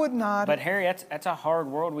 And I would not. But Harry, that's a hard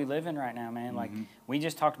world we live in right now, man. Like, we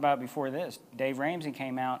just talked about before this. Dave Ramsey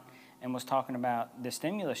came out and was talking about the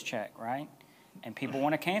stimulus check, right? and people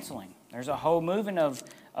want to cancel him. There's a whole movement of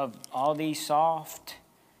all these soft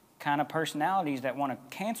kind of personalities that want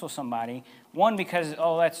to cancel somebody. One, because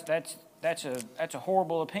that's a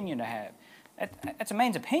horrible opinion to have. That's a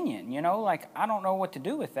man's opinion, you know. Like, I don't know what to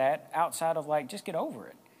do with that outside of, like, just get over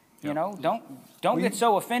it. You know, don't get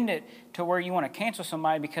so offended to where you want to cancel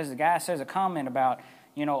somebody because the guy says a comment about,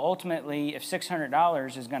 you know, ultimately if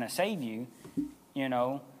 $600 is going to save you, you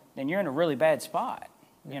know, then you're in a really bad spot.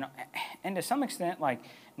 You know, and to some extent, like,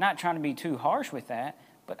 not trying to be too harsh with that,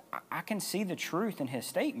 but I can see the truth in his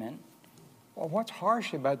statement. Well, what's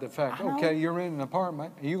harsh about the fact, okay, you're in an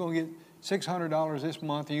apartment, and you're going to get $600 this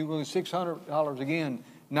month, and you're going to get $600 again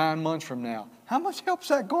 9 months from now. How much help's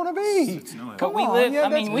that going to be? It's no help. But we live, I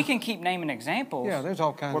mean, we can keep naming examples. Yeah, there's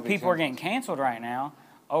all kinds where of people are getting examples. canceled right now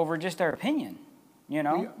over just their opinion, you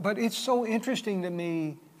know? But it's so interesting to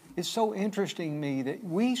me, it's so interesting to me that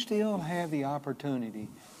we still have the opportunity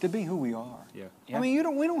to be who we are. Yeah. Yeah. I mean,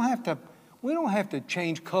 we don't have to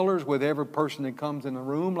change colors with every person that comes in the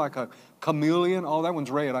room like a chameleon. Oh, that one's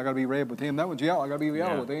red, I got to be red with him. That one's yellow, I got to be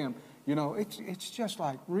yellow Yeah. with him. You know, it's just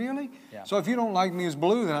like, really? Yeah. So if you don't like me as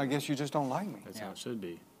blue, then I guess you just don't like me. That's how it should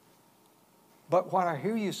be. But what I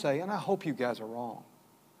hear you say, and I hope you guys are wrong.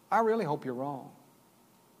 I really hope you're wrong.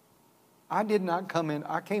 I did not come in,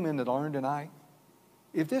 I came in to learn tonight.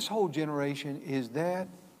 If this whole generation is that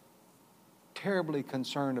terribly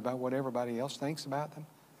concerned about what everybody else thinks about them,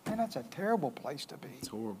 man, that's a terrible place to be. It's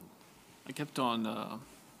horrible. I kept on,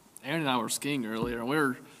 Aaron and I were skiing earlier, and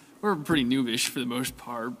we're pretty noobish for the most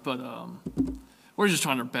part, but we're just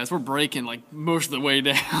trying our best. We're breaking like most of the way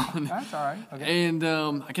down. That's all right. Okay. And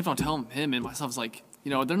I kept on telling him and myself, like,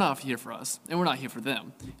 you know, they're not here for us, and we're not here for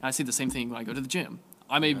them. And I see the same thing when I go to the gym.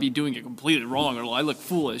 I may be doing it completely wrong, or I look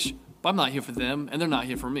foolish, but I'm not here for them, and they're not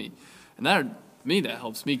here for me. And that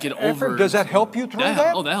helps me get over. Does that help you through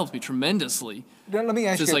that? Oh, that helps me tremendously. Then let me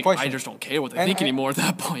ask Just you a like, question. I just don't care what they think anymore at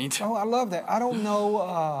that point. Oh, I love that. I don't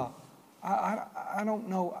know. I don't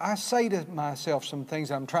know. I say to myself some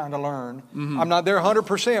things I'm trying to learn. Mm-hmm. I'm not there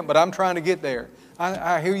 100%, but I'm trying to get there.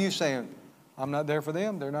 I hear you saying, I'm not there for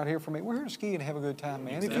them. They're not here for me. We're here to ski and have a good time,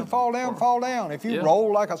 man. If you fall down, fall down. If you Yeah.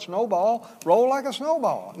 roll like a snowball, roll like a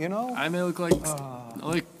snowball, you know? I may look like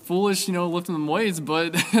foolish, you know, lifting them weights,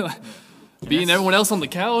 but beating everyone else on the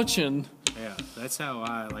couch and Yeah, that's how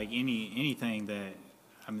I like anything that.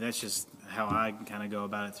 I mean, that's just how I kind of go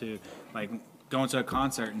about it too. Like going to a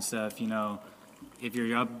concert and stuff. You know, if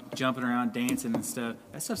you're up jumping around, dancing and stuff,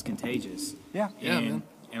 that stuff's contagious. Yeah. Yeah, and, man.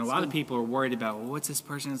 And a lot of people are worried about, well, what's this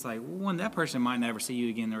person? It's like, well, one, that person might never see you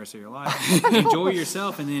again the rest of your life. Enjoy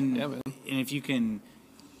yourself, and then, Yeah, man. and if you can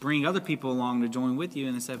bring other people along to join with you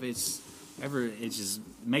and stuff, it just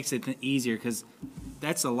makes it easier because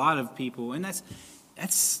that's a lot of people, and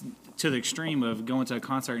that's to the extreme of going to a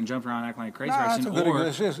concert and jumping around acting like a crazy That's person. a good Or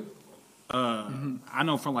example. I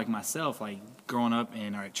know from like myself, like growing up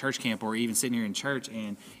in our church camp or even sitting here in church,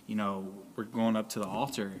 and you know we're going up to the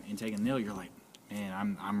altar and taking a kneel. You're like,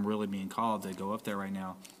 man, I'm really being called to go up there right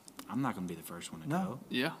now. I'm not going to be the first one to go.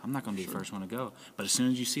 Yeah, I'm not going to be the first one to go. But as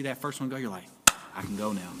soon as you see that first one go, you're like, I can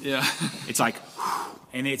go now. yeah. It's like,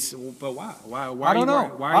 and it's, but why? Why I don't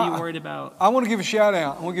know. Why are you worried about? I want to give a shout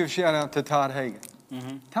out. I want to give a shout out to Todd Hagen.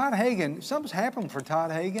 Mm-hmm. Todd Hagen, something's happened for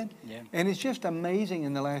Todd Hagen. Yeah. And it's just amazing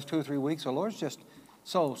in the last 2 or 3 weeks. The Lord's just,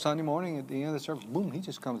 so Sunday morning at the end of the service, boom, he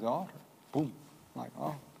just comes to the altar. Boom. Like,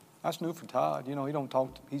 oh, that's new for Todd. You know, he don't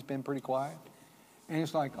talk, he's been pretty quiet. And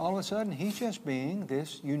it's like all of a sudden he's just being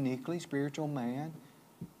this uniquely spiritual man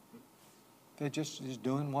that just is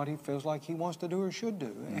doing what he feels like he wants to do or should do.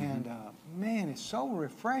 Mm-hmm. And man, it's so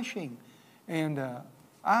refreshing. And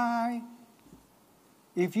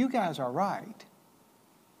if you guys are right,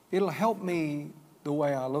 it'll help me the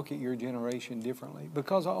way I look at your generation differently,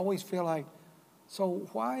 because I always feel like, so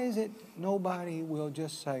why is it nobody will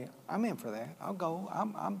just say, I'm in for that. I'll go.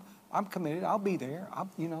 I'm committed. I'll be there.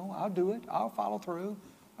 I'll do it. I'll follow through.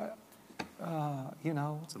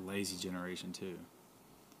 It's a lazy generation too.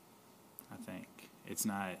 I think it's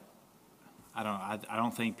not. I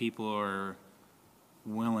don't think people are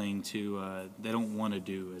willing to. They don't want to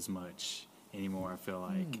do as much anymore. I feel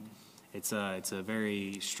like it's a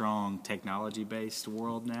very strong technology-based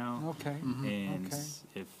world now. Okay. And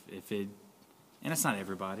Okay. if it, and it's not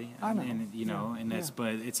everybody. I know. And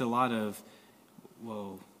but it's a lot of,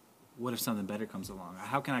 well, what if something better comes along?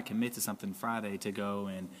 How can I commit to something Friday to go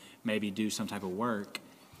and maybe do some type of work?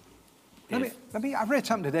 I read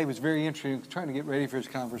something today that was very interesting, trying to get ready for this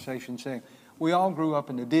conversation, saying we all grew up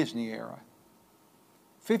in the Disney era.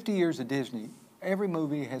 50 years of Disney, every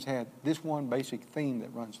movie has had this one basic theme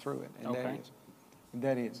that runs through it, and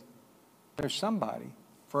that is there's somebody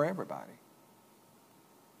for everybody.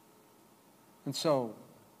 And so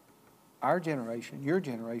our generation, your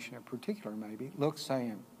generation in particular maybe, looks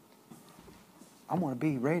saying, I want to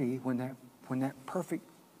be ready when that perfect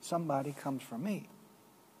somebody comes for me.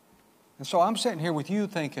 And so I'm sitting here with you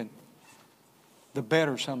thinking, the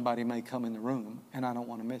better somebody may come in the room, and I don't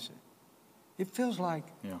want to miss it. It feels like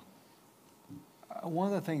one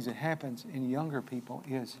of the things that happens in younger people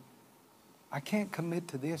is, I can't commit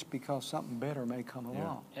to this because something better may come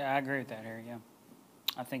along. Yeah, I agree with that, Harry. Yeah,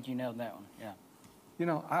 I think you nailed that one. Yeah. You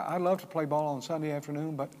know, I love to play ball on Sunday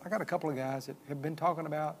afternoon, but I got a couple of guys that have been talking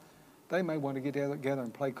about they may want to get together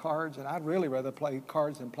and play cards, and I'd really rather play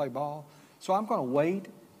cards than play ball. So I'm going to wait,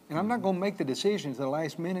 and I'm not going to make the decisions at the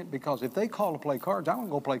last minute, because if they call to play cards, I'm going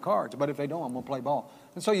to go play cards. But if they don't, I'm going to play ball.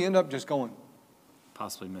 And so you end up just going.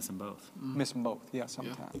 Possibly missing both. Missing both, yeah,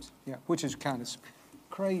 sometimes. Yeah, which is kind of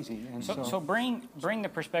crazy. And So bring the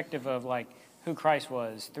perspective of like who Christ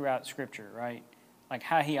was throughout Scripture, right? Like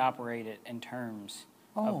how he operated in terms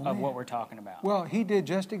of what we're talking about. Well, he did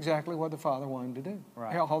just exactly what the Father wanted to do,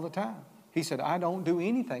 Right. all the time. He said, I don't do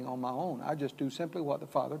anything on my own. I just do simply what the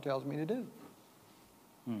Father tells me to do.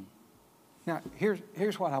 Now,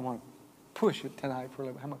 here's what I want to push it tonight for a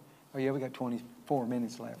little bit. How much? Oh, yeah, we got 24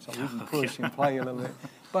 minutes left, so we can push and play a little bit.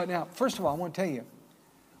 But now, first of all, I want to tell you,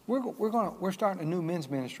 we're starting a new men's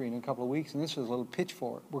ministry in a couple of weeks, and this is a little pitch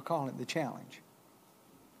for it. We're calling it The Challenge.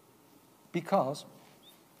 Because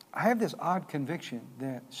I have this odd conviction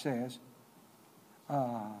that says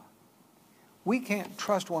we can't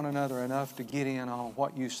trust one another enough to get in on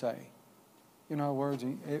what you say. In other words,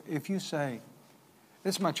 if you say,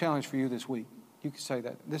 this is my challenge for you this week, you can say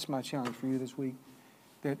that. This is my challenge for you this week,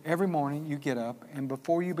 that every morning you get up and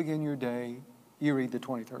before you begin your day, you read the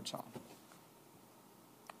 23rd Psalm.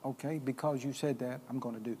 Okay, because you said that, I'm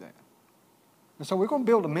going to do that. And so we're going to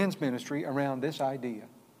build a men's ministry around this idea.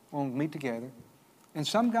 We're going to meet together. And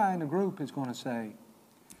some guy in the group is going to say,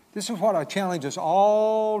 this is what I challenge us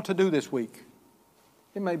all to do this week.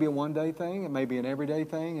 It may be a one-day thing. It may be an everyday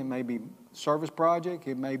thing. It may be a service project.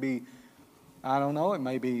 It may be, I don't know, it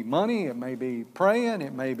may be money. It may be praying.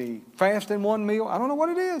 It may be fasting one meal. I don't know what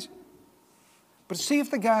it is. But see if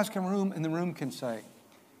the guys in the room can say,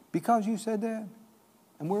 because you said that,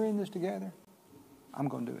 and we're in this together, I'm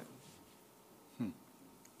going to do it.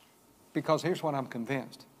 Because here's what I'm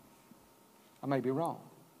convinced. I may be wrong.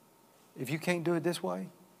 If you can't do it this way,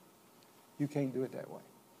 you can't do it that way.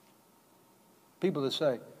 People that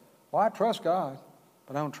say, well, I trust God,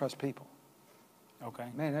 but I don't trust people. Okay.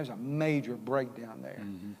 Man, there's a major breakdown there.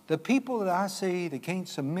 The people that I see that can't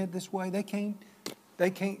submit this way, they can't,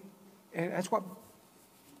 and that's what,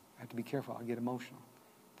 I have to be careful, I get emotional.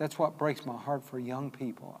 That's what breaks my heart for young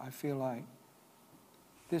people. I feel like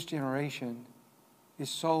this generation is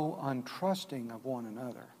so untrusting of one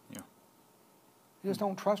another. Yeah. They just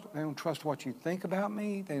don't trust. They don't trust what you think about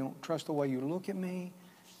me. They don't trust the way you look at me.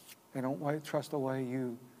 They don't trust the way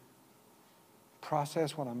you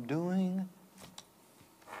process what I'm doing.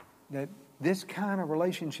 That this kind of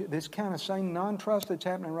relationship, this kind of same non-trust that's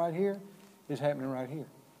happening right here is happening right here.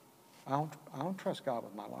 I don't trust God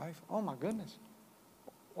with my life. Oh my goodness.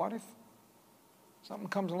 What if something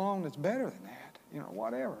comes along that's better than that? You know,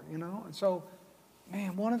 whatever, you know. And so,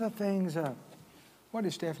 man, one of the things, what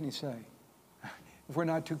did Stephanie say? If we're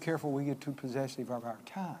not too careful, we get too possessive of our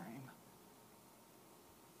time.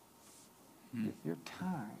 Your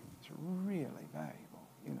time is really valuable,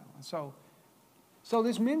 you know. And so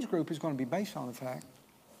this men's group is going to be based on the fact,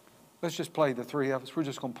 let's just play, the three of us. We're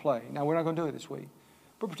just going to play. Now, we're not going to do it this week.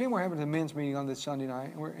 But pretend we're having a men's meeting on this Sunday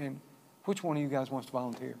night, and which one of you guys wants to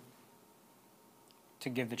volunteer? To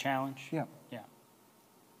give the challenge? Yeah. Yeah.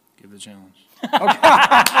 Give the challenge.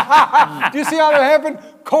 Do you see how that happened?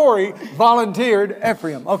 Corey volunteered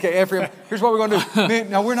Ephraim. Okay, Ephraim, here's what we're going to do.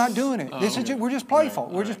 Man, no, we're not doing it. We're just playful.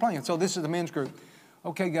 We're just playing. So this is the men's group.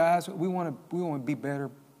 Okay, guys, we want to be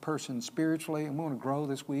better persons spiritually, and we want to grow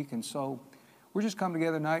this week. And so we're just coming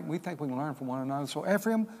together tonight, and we think we can learn from one another. So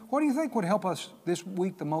Ephraim, what do you think would help us this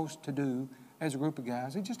week the most to do as a group of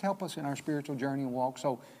guys? It just help us in our spiritual journey and walk.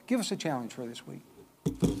 So give us a challenge for this week.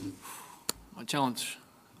 My challenge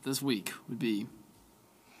this week would be...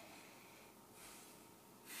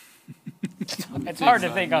 It's hard to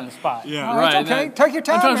think on the spot. Yeah, right. Okay, take your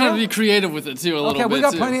time. I'm trying to be creative with it too a little bit. Okay, we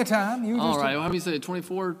got too. plenty of time. All right, well, how do you say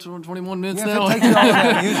 24, 21 minutes yeah, now? Take you all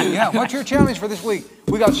that. Use it. Yeah. What's your challenge for this week?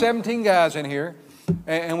 We got 17 guys in here,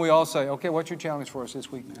 and we all say, okay, what's your challenge for us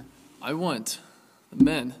this week, man? I want the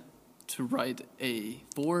men to write a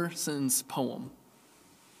 4-sentence poem.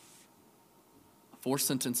 A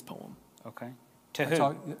 4-sentence poem. Okay. To That's who?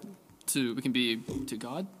 all- It can be to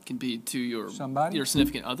God, it can be to your Somebody? your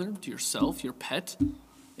significant other, to yourself, your pet.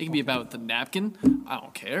 It It can be about the napkin. I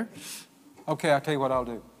don't care. Okay, I'll tell you what I'll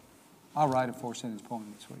do. I'll write a 4-sentence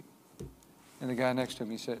poem this week. And the guy next to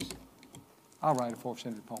me says, I'll write a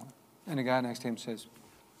 4-sentence poem. And the guy next to him says,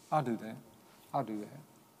 I'll do that. I'll do that.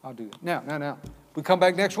 I'll do that. Now. We come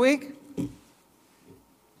back next week.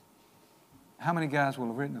 How many guys will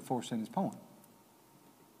have written a 4-sentence poem?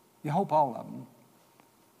 You hope all of them.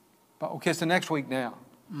 But okay, it's the next week now.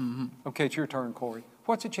 Mm-hmm. Okay, it's your turn, Corey.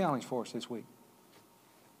 What's the challenge for us this week?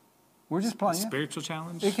 We're just playing. Spiritual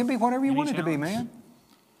challenge? It can be whatever you Any want it to be, challenge?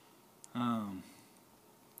 man.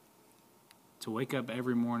 To wake up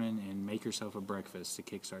every morning and make yourself a breakfast to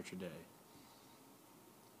kickstart your day.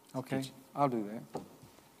 Okay, I'll do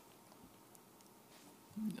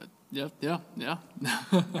that. Yeah.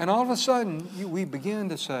 And all of a sudden, we begin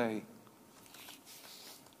to say,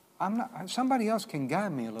 somebody else can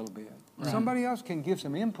guide me a little bit. Right. Somebody else can give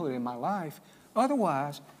some input in my life.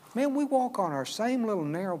 Otherwise, man, we walk on our same little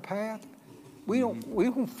narrow path. We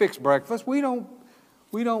don't fix breakfast. We don't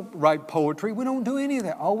write poetry. We don't do any of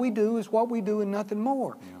that. All we do is what we do and nothing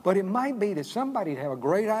more. Yeah. But it might be that somebody have a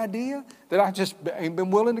great idea that I just ain't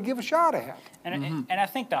been willing to give a shot at. And I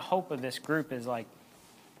think the hope of this group is like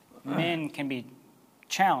men can be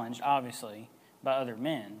challenged, obviously, by other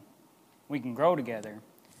men. We can grow together.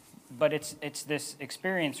 But it's this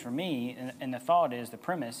experience for me, and the thought is, the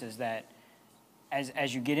premise is that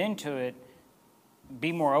as you get into it,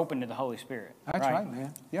 be more open to the Holy Spirit. That's right,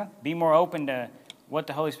 man. Yeah. Be more open to what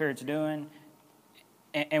the Holy Spirit's doing.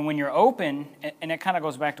 And when you're open, and it kind of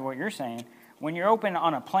goes back to what you're saying, when you're open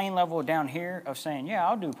on a plain level down here of saying, yeah,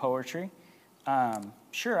 I'll do poetry,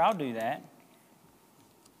 sure, I'll do that,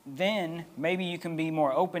 then maybe you can be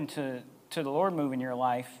more open to the Lord moving your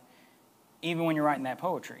life, even when you're writing that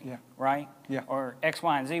poetry, right? Yeah. Or X,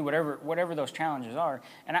 Y, and Z, whatever those challenges are.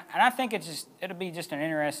 And I think it'll be just an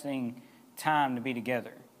interesting time to be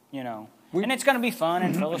together, you know. And it's going to be fun,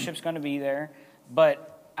 and fellowship's going to be there.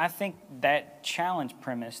 But I think that challenge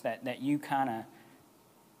premise that you kind of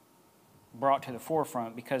brought to the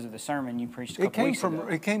forefront because of the sermon you preached a couple weeks ago.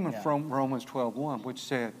 It came from Romans 12:1, which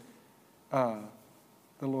said, the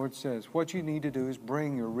Lord says, what you need to do is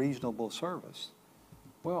bring your reasonable service.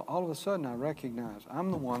 Well, all of a sudden I recognize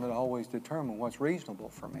I'm the one that always determines what's reasonable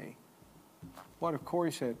for me. What if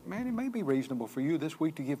Corey said, man, it may be reasonable for you this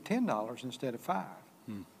week to give $10 instead of $5?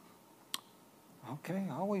 Okay,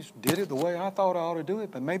 I always did it the way I thought I ought to do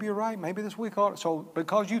it, but maybe you're right. Maybe this week ought to. So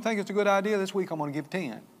because you think it's a good idea, this week I'm going to give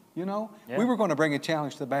 10. You know? Yeah. We were going to bring a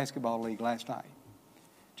challenge to the basketball league last night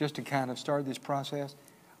just to kind of start this process.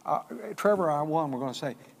 Trevor, our one, we're going to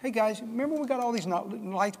say, hey guys, remember we got all these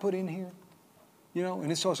lights put in here? You know,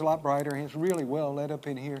 and it's a lot brighter, and it's really well lit up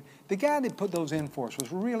in here. The guy that put those in for us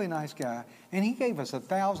was a really nice guy, and he gave us a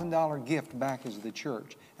 $1,000 gift back as the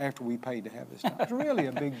church after we paid to have this done. It's really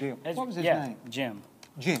a big deal. What was his name? Jim.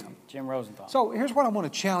 Jim Rosenthal. So here's what I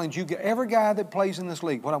want to challenge you. Every guy that plays in this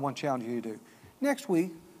league, what I want to challenge you to do. Next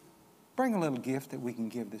week, bring a little gift that we can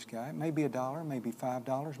give this guy. Maybe $1, maybe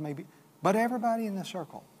 $5, maybe. But everybody in the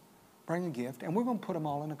circle, bring a gift, and we're going to put them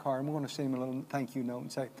all in a car, and we're going to send him a little thank you note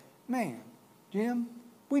and say, man, Jim,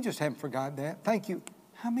 we just haven't forgot that. Thank you.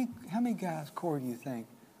 How many guys, Corey, do you think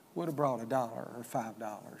would have brought $1 or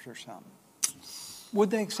 $5 or something?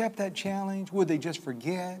 Would they accept that challenge? Would they just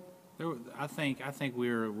forget? I think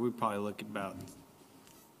we'd probably look at about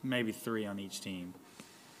maybe 3 on each team.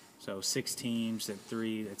 So 6 teams at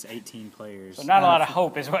 3, that's 18 players. So not a lot of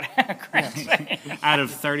hope is what Grant's saying. Out of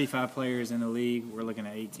 35 players in the league, we're looking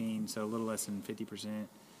at 18, so a little less than 50%.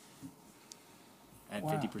 At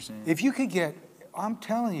 50%. If you could get, I'm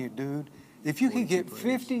telling you, dude, if you could get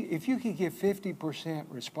 50%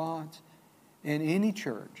 response in any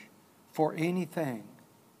church for anything,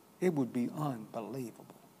 it would be unbelievable.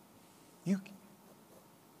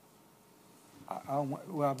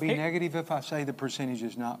 I'll be negative if I say the percentage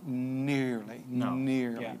is not nearly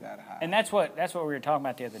that high. And that's what we were talking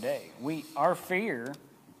about the other day. Our fear,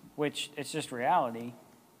 which it's just reality,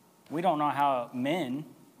 we don't know how men,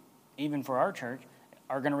 even for our church,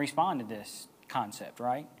 are going to respond to this concept,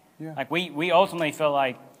 right? Yeah. Like we ultimately feel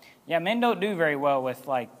like, yeah, men don't do very well with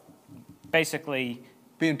like basically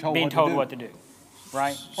being told what to do,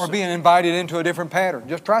 right? Or being invited into a different pattern.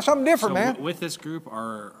 Just try something different, man. With this group,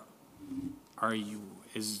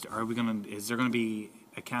 is there going to be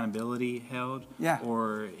accountability held? Yeah.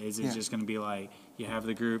 Or is it just going to be like you have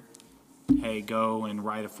the group, hey, go and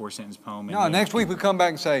write a 4-sentence poem? No, next week we come back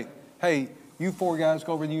and say, hey, You four guys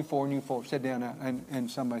go over to you four, and you four sit down there,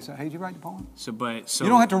 and somebody say, hey, did you write the poem? So, You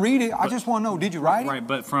don't have to read it. I just want to know, did you write it? Right,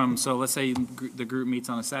 but so let's say the group meets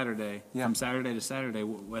on a Saturday. Yeah. From Saturday to Saturday,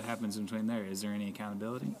 what happens in between there? Is there any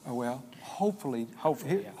accountability? Oh, well, hopefully,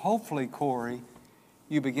 Hopefully, yeah. hopefully, Corey,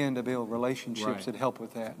 you begin to build relationships Right. that help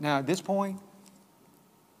with that. Now, at this point,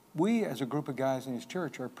 we as a group of guys in this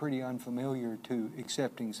church are pretty unfamiliar to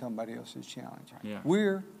accepting somebody else's challenge. Yeah.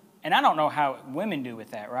 And I don't know how women do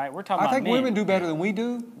with that, right? We're talking I about think men. women do better than we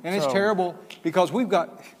do, and it's So- terrible because we've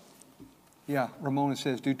got, yeah, Ramona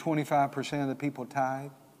says, do 25% of the people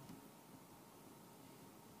tithe?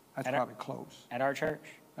 That's At our- probably close. At our church?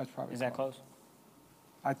 That's probably Is that close?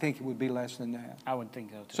 I think it would be less than that. I would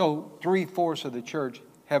think so, too. So 3/4 of the church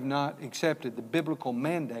have not accepted the biblical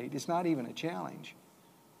mandate. It's not even a challenge.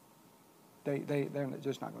 They're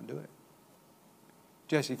just not going to do it.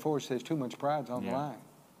 Jesse Ford says too much pride's on the Yeah. line.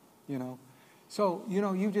 You know, so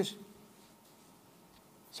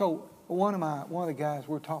so one of the guys,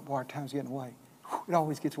 we're talking, boy, our time's getting away. It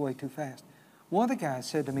always gets away too fast. One of the guys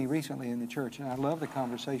said to me recently in the church, and I love the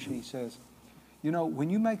conversation. He says, you know, when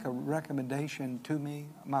you make a recommendation to me,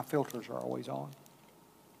 my filters are always on,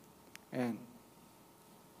 and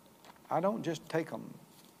I don't just take them.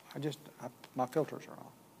 My filters are on.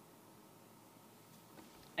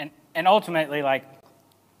 And ultimately, like,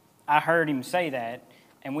 I heard him say that,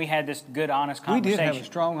 and we had this good, honest We conversation. did have a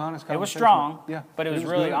strong, honest conversation. It was strong, yeah, but it was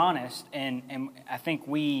really good. honest, and I think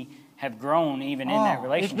we have grown even in that Oh,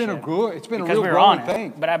 relationship. it's been a because real we were growing honest.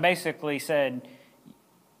 thing. But I basically said,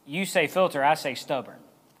 you say filter, I say stubborn.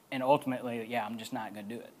 And ultimately, yeah, I'm just not going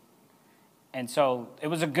to do it. And so it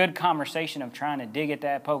was a good conversation of trying to dig at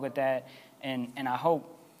that, poke at that, and I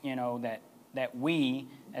hope, you know, that we,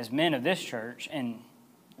 as men of this church, and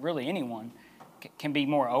really anyone, can be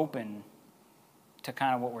more open to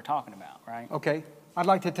kind of what we're talking about, right? Okay, I'd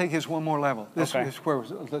like to take this one more level. This Okay. is where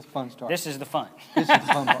the fun starts. This is the fun. This is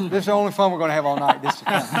the fun part. This is the only fun we're going to have all night. This is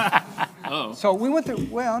fun. Oh. So we went through,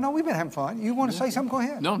 well, no, we've been having fun. You want to say something? Go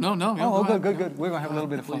ahead. No. Oh, go good. ahead. We're going to have a little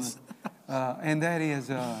bit of fun. Please. And that is,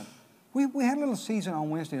 we had a little season on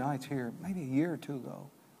Wednesday nights here, maybe a year or two ago,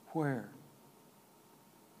 where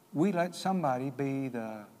we let somebody be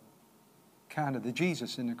the kind of the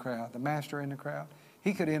Jesus in the crowd, the master in the crowd.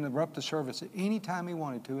 He could interrupt the service at any time he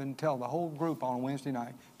wanted to and tell the whole group on Wednesday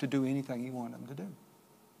night to do anything he wanted them to do.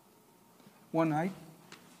 One night,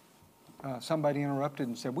 somebody interrupted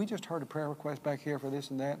and said, we just heard a prayer request back here for this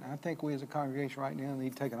and that, and I think we as a congregation right now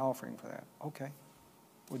need to take an offering for that. Okay,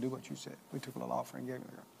 we'll do what you said. We took a little offering, gave it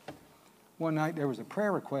to her. One night there was a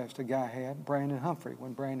prayer request a guy had, Brandon Humphrey,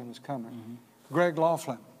 when Brandon was coming. Mm-hmm. Greg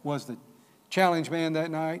Laughlin was the challenge man that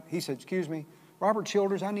night. He said, excuse me, Robert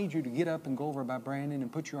Childers, I need you to get up and go over by Brandon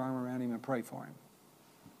and put your arm around him and pray for him.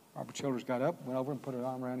 Robert Childers got up, went over and put his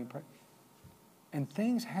arm around him and prayed. And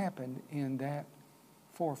things happened in that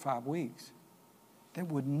 4 or 5 weeks that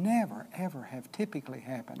would never, ever have typically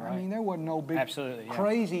happened. Right. I mean, there wasn't no big, Absolutely, yeah.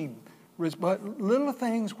 crazy, but little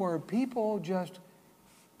things where people just,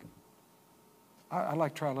 I'd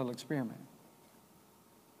like to try a little experiment.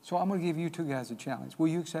 So I'm going to give you two guys a challenge. Will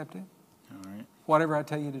you accept it? All right. Whatever I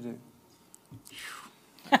tell you to do.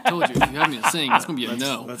 I told you, if you have me to sing, it's going to be a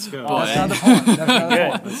no. Let's go. But- That's not the point. That's not the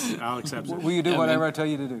Good. point. I'll accept it. Will you do Yeah, whatever man. I tell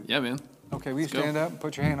you to do? Yeah, man. Okay, will you Let's go. stand up and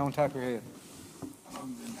put your hand on top of your head?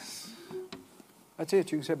 That's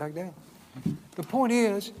it. You can sit back down. The point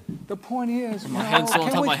is, My head's still on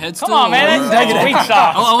top of my head still. Come on, man. That's weak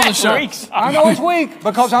sauce. I want to show. Weak sauce. I know it's weak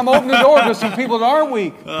because I'm opening the door to some people that aren't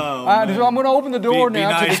weak. So I'm going to open the door Be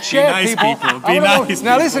now to the nice- be chat nice people. people. Be I'm gonna go- nice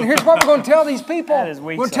now people. listen, here's what we're going to tell these people. That is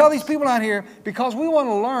weak We're going to tell sauce. these people out here because we want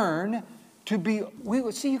to learn to be.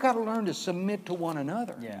 You got to learn to submit to one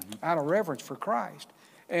another. Yeah. Out of reverence for Christ.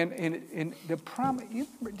 And the promise.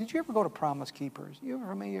 Did you ever go to Promise Keepers? You ever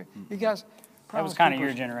familiar? You guys. That was Promise kind of your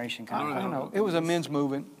Keepers- generation, I kind of. don't know. It was a men's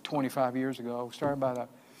movement 25 years ago, started by the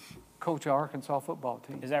coach of Arkansas football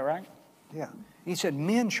team. Is that right? Yeah. He said,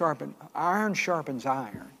 iron sharpens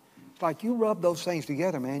iron. It's like you rub those things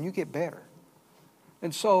together, man, you get better.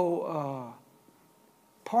 And so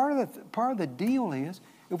part of the deal is,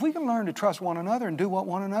 if we can learn to trust one another and do what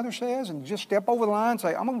one another says and just step over the line and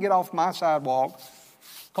say, I'm going to get off my sidewalk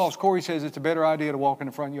because Corey says it's a better idea to walk in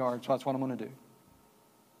the front yard, so that's what I'm going to do.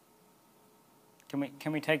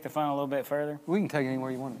 Can we take the fun a little bit further? We can take it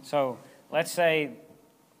anywhere you want it. So let's say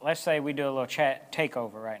we do a little chat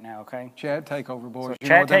takeover right now, okay? Chad takeover, boys. So You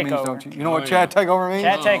know what that Chad means, takeover. don't you? You know what Oh, Chad takeover means?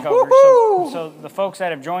 Chat takeover. Woohoo! So the folks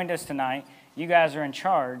that have joined us tonight, you guys are in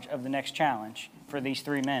charge of the next challenge for these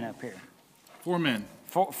 3 men up here. 4 men.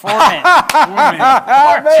 4 minutes.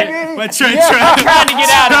 But Trent, I'm trying to get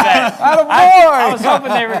out of that. I was Attaboy!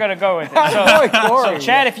 hoping they were going to go with it. Attaboy, So, Corey.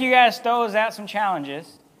 Chad, if you guys throw us out some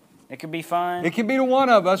challenges, it could be fun. It can be to one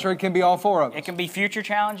of us, or it can be all four of us. It can be future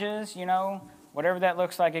challenges, whatever that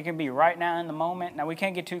looks like. It can be right now in the moment. Now, we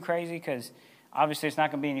can't get too crazy because obviously it's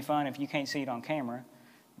not going to be any fun if you can't see it on camera.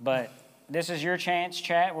 But this is your chance,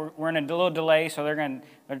 chat. We're in a little delay, so they're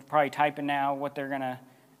probably typing now what they're going to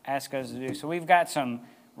ask us to do. So we've got some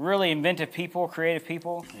really inventive people, creative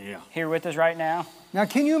people here with us right now. Now,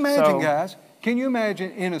 can you imagine, guys? Can you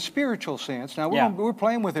imagine in a spiritual sense? Now, we're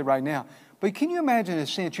playing with it right now. But can you imagine in a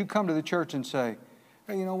sense you come to the church and say,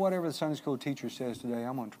 hey, whatever the Sunday school teacher says today,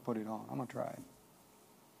 I'm going to put it on. I'm going to try it.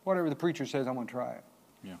 Whatever the preacher says, I'm going to try it.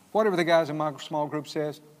 Yeah. Whatever the guys in my small group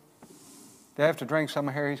says, they have to drink some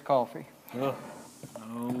of Harry's coffee. Oh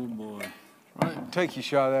boy. Right. Take your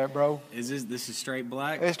shot of that, bro. This is straight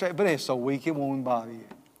black? It's straight, but it's so weak it won't bother you.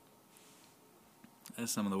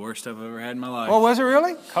 That's some of the worst stuff I've ever had in my life. Oh, was it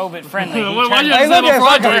really? COVID friendly. Why'd you Hey, have to look, say before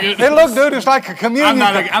I drink it? hey, look, dude, it's like a communion.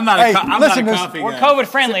 I'm not Hey, a listen to coffee this. We're guy. COVID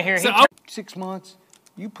friendly here. 6 months,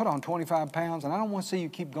 you put on 25 pounds, and I don't want to see you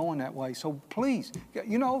keep going that way. So please,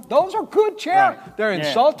 those are good challenges. Right. They're Yeah.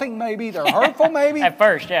 insulting maybe, they're hurtful maybe. At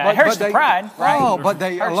first, yeah. It hurts the pride, right? Oh, but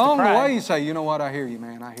they Hurts the along the pride. way you say, you know what, I hear you,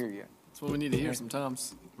 man, I hear you. That's what we need to hear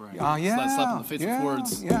sometimes. Right. Yeah, Slap in the face with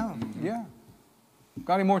words. Yeah.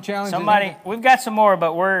 Got any more challenges? We've got some more,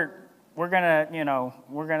 but we're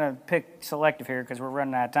gonna pick selective here because we're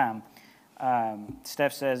running out of time.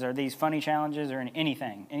 Steph says, "Are these funny challenges or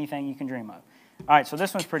anything you can dream of?" All right, so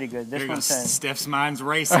this one's pretty good. This Here one goes says, Steph's mind's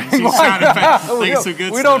racing. She's trying to think of some good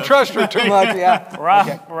stuff. We don't trust her too much. Yeah.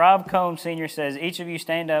 Rob Combs Sr. says, "Each of you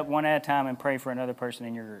stand up one at a time and pray for another person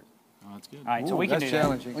in your group." Oh, that's good. All right, so we can that's do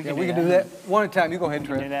challenging. that. We can do that one at a time. You go ahead, Do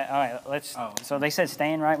Trent. that. All right, let's. So they said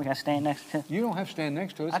stand, right? We got to stand next to. You don't have to stand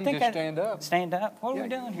next to us. I You think just stand up. Stand up. What are we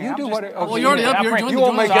doing here? You I'm do just- whatever. Well, you're already up I'll here. pray- Join You the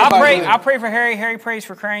won't join make So us. everybody do it. I'll pray for Harry. Harry prays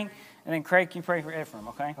for Crank, and then Craig, you pray for Ephraim.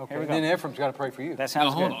 Okay. Okay. Here we go. Then Ephraim's got to pray for you. That Now,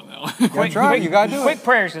 sounds hold good. on now. That's right. You got to do Quick it.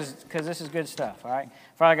 prayers, because this is good stuff, all right?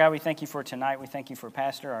 Father God, we thank you for tonight. We thank you for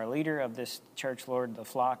Pastor, our leader of this church, Lord, the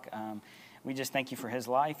flock. We just thank you for his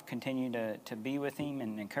life. Continue to be with him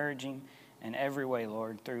and encourage him in every way,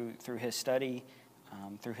 Lord, through his study,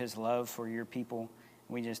 through his love for your people.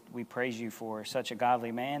 We praise you for such a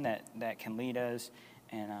godly man that can lead us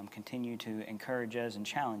and continue to encourage us and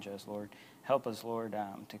challenge us, Lord. Help us, Lord,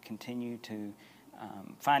 to continue to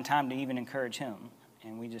find time to even encourage him.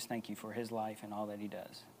 And we just thank you for his life and all that he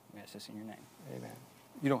does. We ask this in your name. Amen.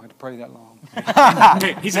 You don't have to pray that long.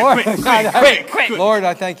 He said, quick. Lord,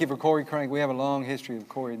 I thank you for Corey Crank. We have a long history of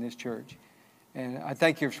Corey in this church. And I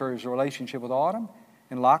thank you for his relationship with Autumn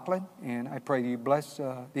and Lachlan. And I pray you bless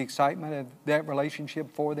the excitement of that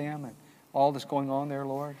relationship for them and all that's going on there,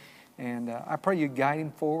 Lord. And I pray you guide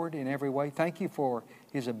him forward in every way. Thank you for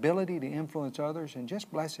his ability to influence others, and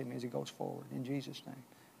just bless him as he goes forward. In Jesus' name,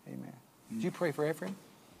 amen. Did you pray for Ephraim?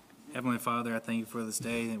 Heavenly Father, I thank you for this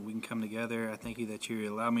day that we can come together. I thank you that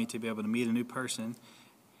you allow me to be able to meet a new person,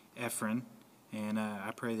 Ephraim. And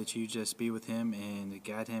I pray that you just be with him and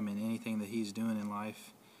guide him in anything that he's doing in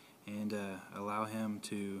life, and allow him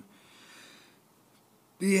to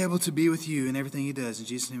be able to be with you in everything he does. In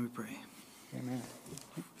Jesus' name we pray. Amen.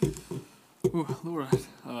 Ooh, Lord,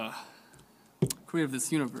 creator of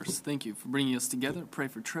this universe, thank you for bringing us together. Pray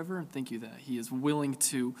for Trevor, and thank you that he is willing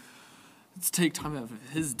to take time out of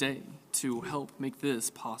his day to help make this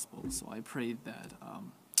possible. So I pray that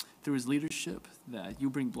through his leadership, that you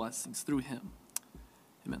bring blessings through him.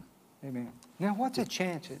 Amen. Amen. Now, what's the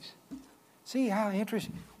chances? See how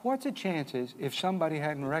interesting. What's the chances if somebody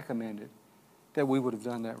hadn't recommended that we would have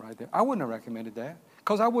done that right there? I wouldn't have recommended that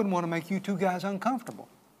because I wouldn't want to make you two guys uncomfortable.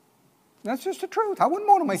 That's just the truth. I wouldn't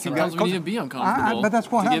want to make you guys. Sometimes we need to be uncomfortable but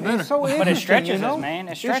that's what to get happens. better. It's so But it interesting, stretches you know? us, man.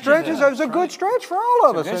 It It stretches stretches us. us. It's a good stretch for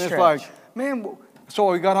all of us. It's a And good it's stretch. like, man,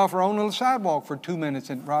 so we got off our own little sidewalk for 2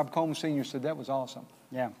 minutes, and Rob Combs Sr. said that was awesome.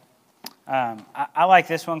 Yeah. I like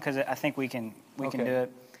this one because I think we can do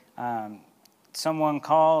it. Someone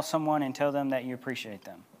call someone and tell them that you appreciate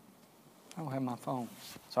them. I don't have my phone.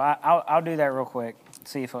 So I'll do that real quick.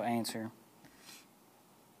 See if he'll answer.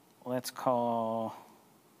 Let's call.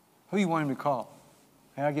 Who you want him to call?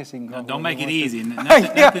 I guess he can call. Don't whoever make it he wants to. easy.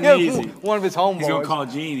 Nothing easy. One of his homeboys. He's going to call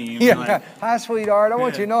Jeannie and be Yeah. like, Hi, sweetheart. I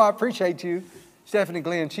want you to know I appreciate you. Stephanie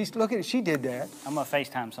Glenn. She did that. I'm gonna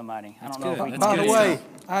FaceTime somebody. I don't know good. if we can. By do the this. way,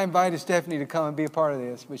 I invited Stephanie to come and be a part of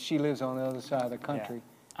this, but she lives on the other side of the country.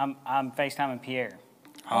 I'm FaceTiming Pierre.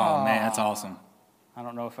 oh, man, that's awesome. I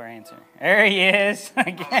don't know if we're answering. There he is. What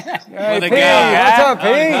Again. a P, guy. what's up, P?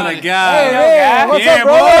 What a guy. Hey, man, what's Yeah, up,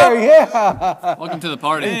 brother? Yeah, Welcome to the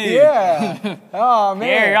party. yeah. Oh, man.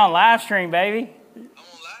 Here, you're on live stream, baby.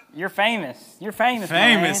 You're famous. You're famous, my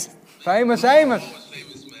man. Famous. Famous Amos.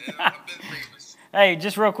 Famous, man. I've been famous. Hey,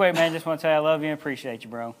 just real quick, man. Just want to tell you I love you and appreciate you,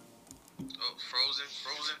 bro. Oh, frozen.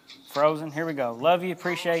 Frozen. Here we go. Love you,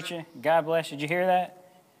 appreciate you. God bless you. Did you hear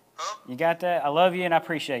that? Huh? You got that? I love you and I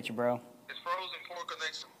appreciate you, bro. It's frozen poor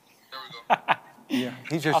connection. There we go. Yeah,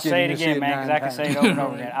 he's just I'll say it getting to again, see man, because I can 9 say it times. over and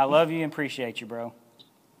over again. I love you and appreciate you, bro. Man,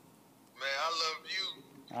 I love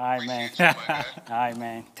you. All right, man. Appreciate you, my guy. All right,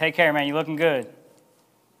 man. Take care, man. You looking good.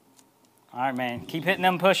 All right, man. Keep hitting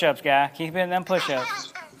them push-ups, guy. Keep hitting them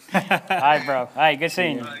push-ups. All right, bro. All right, good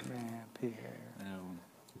seeing you. Man, Pierre,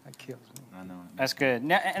 that kills me. I know. That's good.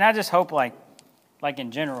 Now, and I just hope, like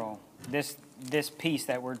in general, this piece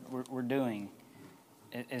that we're doing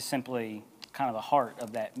is simply kind of the heart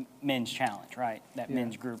of that men's challenge, right? That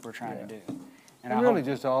men's group we're trying to do. And And really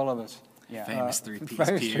just all of us. yeah. Famous three-piece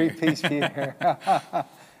Famous Pierre. three-piece Pierre.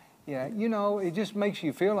 Yeah, you know, it just makes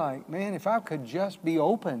you feel like, man, if I could just be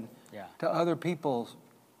open Yeah. to other people's,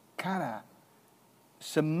 kind of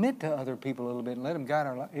submit to other people a little bit and let them guide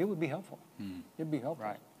our life, it would be helpful. It'd be helpful.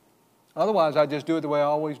 Right. Otherwise, I just do it the way I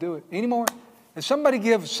always do it. Anymore, if somebody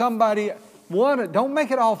gives somebody one, don't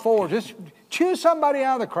make it all four. Just choose somebody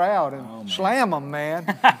out of the crowd and slam them, man.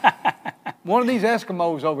 One of these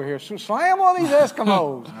Eskimos over here. Slam one of these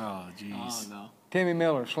Eskimos. Oh, jeez. Oh, no. Timmy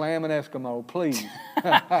Miller, slam an Eskimo, please.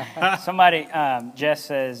 Somebody, Jess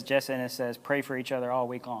Ennis says, pray for each other all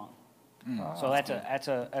week long. So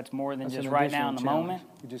that's more than That's just an right now additional in the challenge. moment.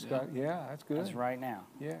 You just got, yeah, that's good. That's right now.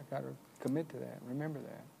 Yeah, got to commit to that. Remember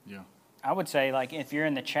that. Yeah. I would say, like, if you're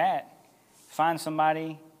in the chat, find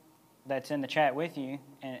somebody that's in the chat with you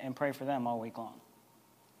and pray for them all week long.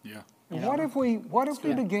 Yeah. And what if we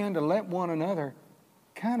began to let one another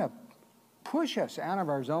kind of push us out of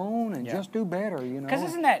our zone and Yeah. just do better, you know? Because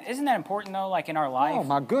isn't that important though? Like in our life. Oh,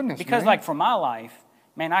 my goodness, Because man. like for my life,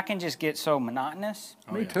 man, I can just get so monotonous,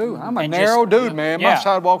 Me too. I'm a And narrow just- dude, man. My Yeah.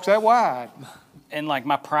 sidewalk's that wide. and like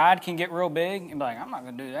my pride can get real big, and be like, I'm not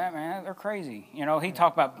gonna do that, man. They're crazy. You know, he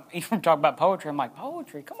talk about poetry. I'm like,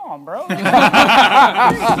 poetry? Come on, bro. but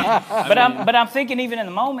I'm thinking even in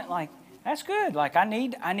the moment, like, that's good. Like I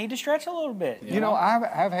need to stretch a little bit. You know,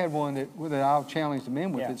 I've had one that I'll challenge the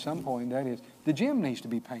men with Yeah. at some point. That is, the gym needs to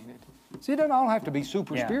be painted. See, it doesn't all have to be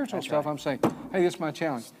super Yeah, spiritual that's stuff. right. I'm saying, hey, this is my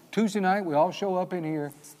challenge. Tuesday night, we all show up in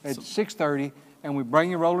here at 6:30, and we bring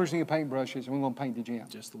your rollers and your paintbrushes, and we're going to paint the gym.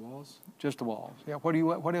 Just the walls? Just the walls. Yeah.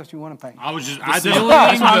 What else do you want to paint? I was just, The ceiling, the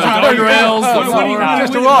guardrails, the floor.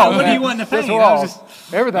 Just the walls. What do man. you want to Just paint? the I was walls.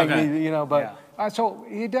 just- Everything, Okay. needs, you know. But Yeah. so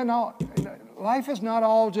it doesn't all. Life is not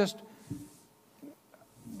all just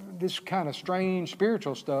this kind of strange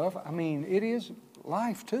spiritual stuff. I mean, it is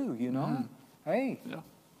life too. You know. Hey. Yeah.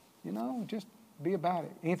 You know, just be about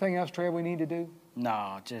it. Anything else, Trev, we need to do?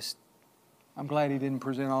 No, just I'm glad he didn't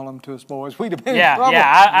present all of them to us boys. We'd have been in yeah. trouble.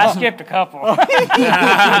 I skipped a couple.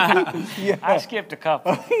 I skipped a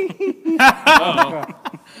couple.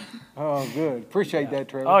 Oh, good. Appreciate that,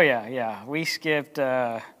 Trevor. Oh yeah. We skipped.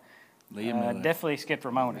 Leah Miller. Definitely skipped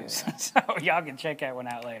Ramona's. So y'all can check that one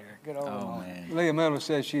out later. Good old Oh, Ramona. man. Leah Miller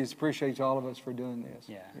says she appreciates all of us for doing this.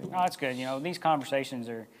 Yeah. No, that's good. You know, these conversations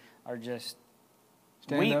are just.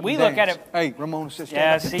 Stand We up we and look at dance. it. Hey, Ramona says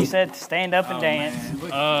stand Yeah, up. he said stand up and dance.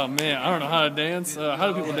 Oh, man, I don't know how to dance.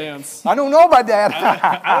 How do people dance? I don't know about that.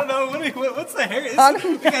 I don't know. What's the hair? We gotta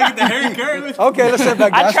get the hair curly. Okay, let's sit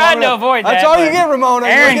back. I That's tried all to right. avoid that. That's all you but get, Ramona.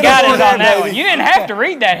 You Aaron get got us us on that baby. one. You didn't have to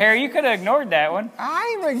read that, Harry. You could have ignored that one.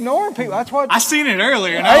 I ain't ignoring people. That's what. I seen it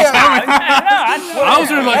earlier. And Hey, I was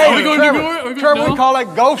really like, hey, are we going to Trevor, ignore it? Are we Trevor, going we call that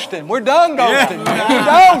ghosting. We're done ghosting. man. We're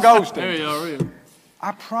done ghosting. There you go.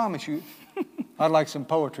 I promise you, I'd like some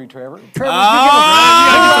poetry, Trevor. Trevor,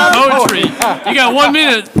 Poetry. You got 1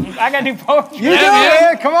 minute. I got to do poetry. you do, man.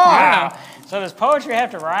 man. Come on. Wow. So does poetry have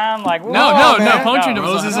to rhyme? Like No, on, man. poetry No.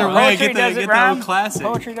 doesn't. Roses are Poetry red. Get does the it old rhyme? classic.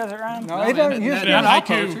 Poetry doesn't rhyme? No, it doesn't. not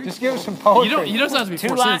poetry. Just give us some poetry. You don't have to be Two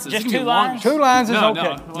four lines- sentences. just You can two be one. lines? 2 lines is No, okay.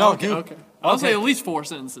 no. No, Okay, you- okay. I'll say at least 4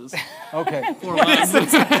 sentences. Okay. 4 lines.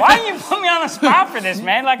 Why you put me on the spot for this,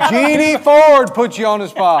 man? Like I don't- Jeannie Ford put you on the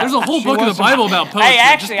spot. There's a whole She book in the wants some- Bible about poetry. Hey,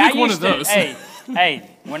 actually, Just I pick one used of to. those. Hey,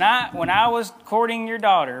 when I was courting your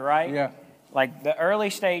daughter, right? Yeah. Like the early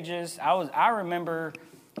stages, I remember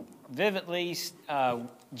vividly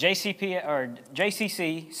JCP or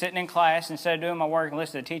JCC, sitting in class, instead of doing my work and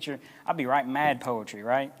listening to the teacher, I'd be writing mad poetry,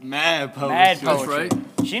 right? Mad poetry. Mad That's poetry.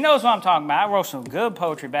 right. She knows what I'm talking about. I wrote some good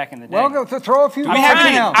poetry back in the day. Well, go throw a few I'm, lines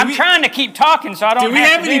trying, out. I'm trying to keep talking so I don't Do we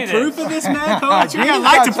have have to any do proof this. of this mad poetry? Jesus, I'd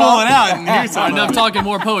like to I pull saw- it out and hear some Enough of it. talking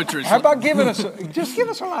more poetry. How about giving us, just give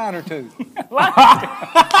us a line or two.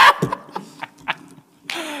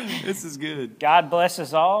 This is good. God bless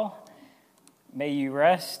us all. May you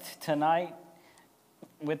rest tonight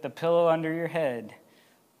with the pillow under your head.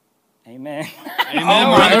 Amen. Amen,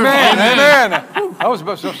 brother. Amen, amen. That was some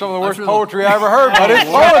of the worst feel- poetry I ever heard, but it's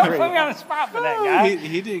Put poetry. me on the spot for that, guy.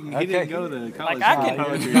 He didn't go to college Like, I for can-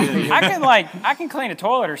 poetry, did he? I can clean a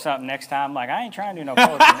toilet or something next time. Like, I ain't trying to do no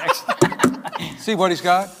poetry next time. See what he's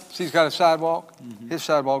got? See, he's got a sidewalk. His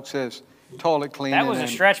sidewalk says toilet cleaning. That was a and-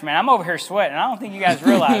 stretch, man. I'm over here sweating. I don't think you guys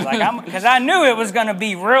realize, because I knew it was going to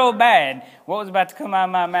be real bad. What was about to come out of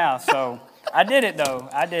my mouth? So I did it, though.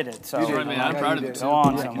 I did it. So You did, Right, man. I'm Yeah, proud you of you did. too. go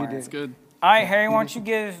on Yeah, somewhere. you It's did. good. All right, Harry. Why don't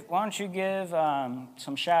you give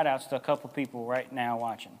some shout outs to a couple people right now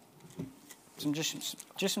watching?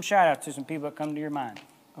 Just some shout outs to some people that come to your mind.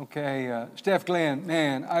 Okay, Steph Glenn,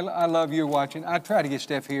 man, I love you watching. I try to get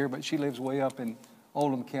Steph here, but she lives way up in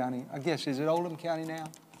Oldham County. I guess, is it Oldham County now?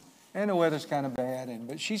 And the weather's kind of bad,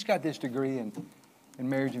 but she's got this degree in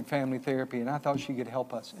marriage and family therapy, and I thought she could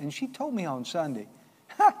help us. And she told me on Sunday,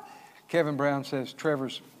 Kevin Brown says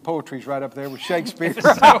Trevor's poetry's right up there with Shakespeare.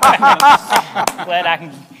 Glad I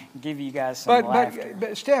can give you guys some laughter.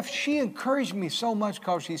 But Steph, she encouraged me so much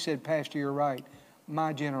because she said, Pastor, you're right.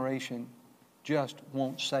 My generation just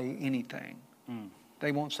won't say anything.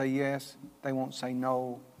 They won't say yes. They won't say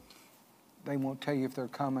no. They won't tell you if they're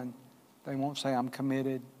coming. They won't say I'm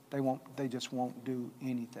committed. They just won't do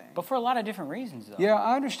anything. But for a lot of different reasons, though. Yeah,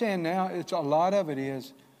 I understand now. It's a lot of it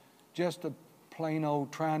is just a plain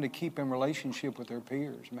old trying to keep in relationship with their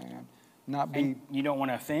peers, man. Not be. And you don't want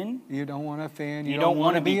to offend. You don't want to offend. You don't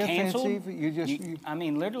want to be offensive. canceled. You just. I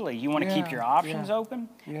mean, literally, you want to keep Yeah, your options yeah, open.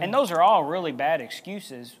 yeah. And those are all really bad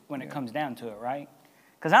excuses when it comes down to it, right?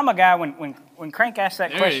 Because I'm a guy, when Crank asks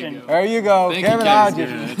that There you question, go. There you go, Thank you, Kevin guys.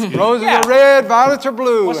 Hodges. Roses Yeah. are red, violets are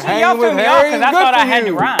blue. well, see, y'all Hanging threw with me off Harry is because I good thought for I had to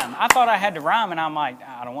you. rhyme. I thought I had to rhyme, and I'm like,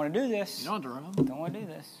 I don't want to do this. You don't have to run. Don't want to do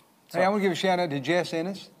this. Hey, I want to give a shout out to Jess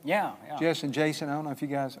Ennis. Yeah. Jess and Jason. I don't know if you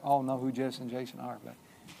guys all know who Jess and Jason are, but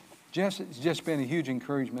Jess has just been a huge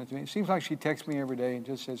encouragement to me. It seems like she texts me every day and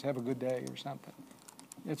just says, have a good day or something.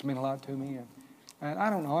 It's meant a lot to me. And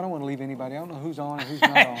I don't know. I don't want to leave anybody. I don't know who's on and who's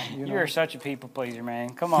not on. You know? You're such a people pleaser,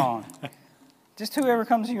 man. Come on. Just whoever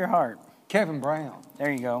comes to your heart. Kevin Brown.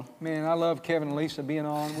 There you go. Man, I love Kevin and Lisa being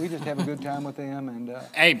on. We just have a good time with them. And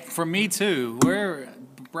Hey, for me too. We're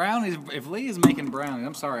brownies. If Lee is making brownies,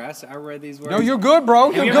 I'm sorry. I read these words. no, you're good, bro.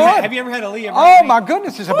 You're Have you good. Have you ever had a Leah Oh, brownie? my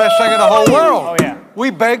goodness. It's the best thing in the whole world. Oh, yeah. We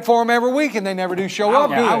beg for them every week, and they never do show up,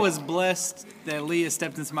 do I they? was blessed that Leah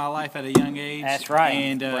stepped into my life at a young age. That's right.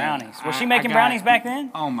 And Brownies. Was she I making got- brownies back then?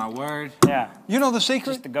 Oh my word! Yeah. You know the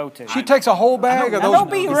secret? Just the go-to. She takes a whole bag of I those. Don't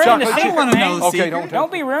be ruining the chocolate secret, chip- wanna know man. the Okay, secret. don't tell.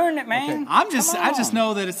 Don't be ruining it, man. I Come just on.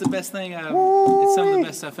 know that it's the best thing. It's some of the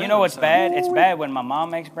best stuff. You ever, know what's so. bad? It's bad when my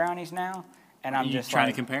mom makes brownies now, and I'm You just trying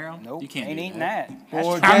like, to compare 'em? Nope, You can't ain't do eating that. that.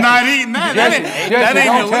 Boy, That's I'm not eating that. That Jesse, ain't, Jesse, that ain't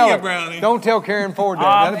don't a tell Leah her. brownie. Don't tell Karen Ford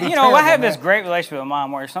that. That'd be you know, I have terrible, this man. great relationship with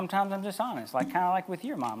mom where sometimes I'm just honest, like kind of like with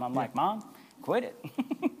your mom. I'm like, Mom, quit it.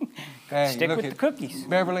 Hey, Stick look with at the cookies.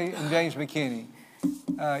 Beverly and James McKinney.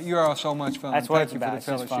 You are all so much fun. That's what Thank it's you about. for It's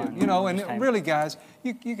the just fellowship. fun. You know, and Just hang- really, guys,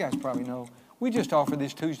 you guys probably know. We just offered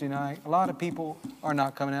this Tuesday night. A lot of people are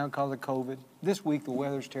not coming out because of COVID. This week the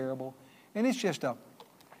weather's terrible, and it's just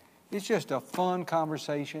a fun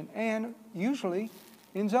conversation, and usually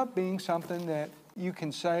ends up being something that you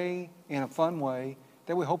can say in a fun way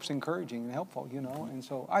that we hope's encouraging and helpful, you know. And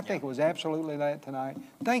so I think it was absolutely that tonight.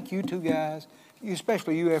 Thank you two guys,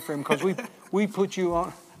 especially you, Ephraim, because we put you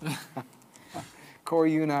on.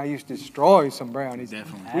 Corey, you and I used to destroy some brownies.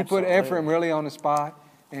 Definitely. We put Absolutely. Ephraim really on the spot,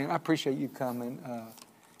 and I appreciate you coming.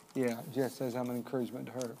 Yeah, Jess says I'm an encouragement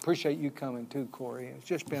to her. Appreciate you coming too, Corey. It's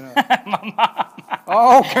just been a.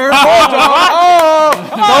 Oh, Karen Ford, oh,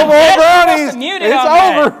 no more Jess, you must brownies. have muted It's on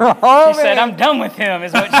that. over. Oh, She said, man. I'm done with him,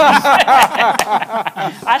 is what she said.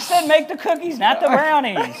 I said, make the cookies, not the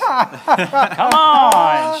brownies. Come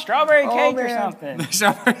on, strawberry cake or man. something.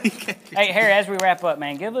 Strawberry cake. Hey, Harry, as we wrap up,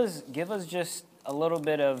 man, give us just a little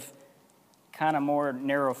bit of kind of more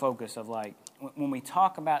narrow focus of like, when we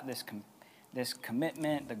talk about this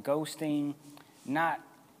commitment, the ghosting, not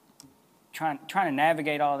trying to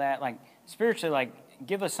navigate all that, like spiritually, like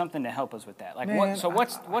give us something to help us with that. Like, Man,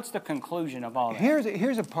 what's the conclusion of all that?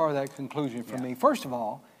 Here's a part of that conclusion for me. First of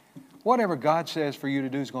all, whatever God says for you to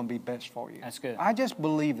do is going to be best for you. That's good. I just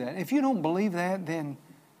believe that. If you don't believe that, then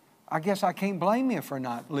I guess I can't blame you for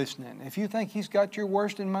not listening. If you think He's got your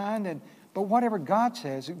worst in mind, but whatever God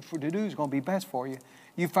says to do is going to be best for you.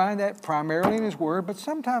 You find that primarily in His Word, but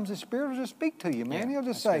sometimes the Spirit will just speak to you, man. Yeah, He'll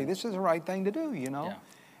just say, this is the right thing to do, you know. Yeah.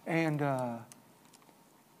 And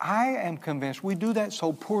I am convinced we do that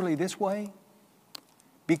so poorly this way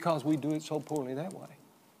because we do it so poorly that way.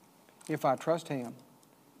 If I trust Him,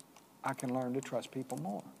 I can learn to trust people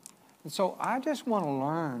more. And so I just want to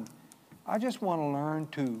learn. I just want to learn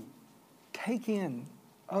to take in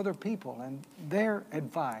other people and their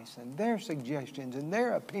advice and their suggestions and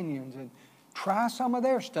their opinions and try some of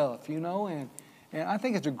their stuff, you know. And I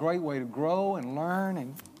think it's a great way to grow and learn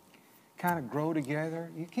and kind of grow together.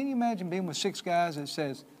 Can you imagine being with 6 guys that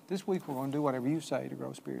says, this week we're going to do whatever you say to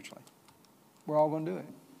grow spiritually. We're all going to do it.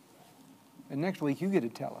 And next week you get to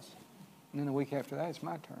tell us. And then the week after that, it's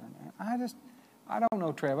my turn. I don't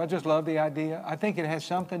know, Trev. I just love the idea. I think it has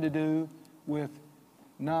something to do with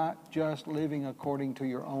not just living according to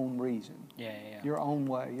your own reason. Yeah. Your own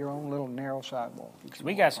way, your own little narrow sidewalk. Because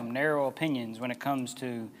we got some narrow opinions when it comes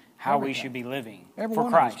to how we should be living Every for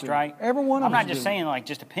one of us Christ, do. right? Every one of I'm us not just do. saying like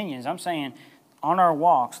just opinions. I'm saying on our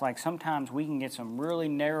walks, like sometimes we can get some really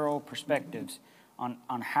narrow perspectives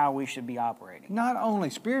on how we should be operating. Not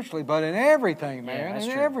only spiritually, but in everything, Yeah, man. that's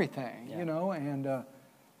In true. everything, Yeah. you know. And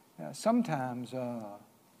sometimes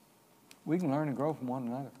we can learn and grow from one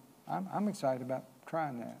another. I'm excited about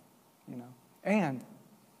trying that, you know. And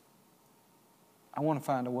I want to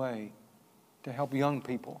find a way to help young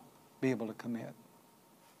people be able to commit.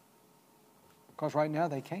 Because right now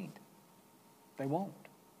they can't. They won't.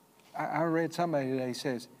 I read somebody today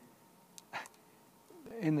says,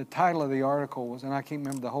 in the title of the article was, and I can't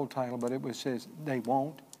remember the whole title, but it says, they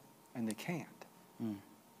won't and they can't. I'm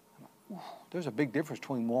like, there's a big difference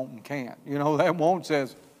between won't and can't. You know, that won't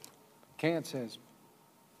says, can't says,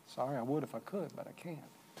 sorry, I would if I could, but I can't.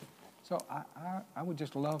 So I would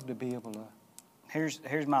just love to be able to.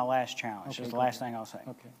 Here's my last challenge. Okay, It's the go last ahead. thing I'll say.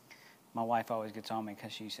 Okay. My wife always gets on me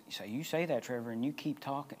because you say that, Trevor, and you keep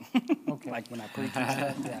talking. Okay. Like when I preach and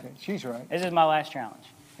stuff. Yeah. Okay. She's right. This is my last challenge.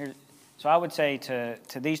 So I would say to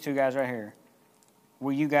these 2 guys right here,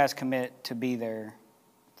 will you guys commit to be there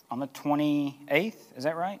on the 28th? Is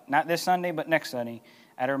that right? Not this Sunday, but next Sunday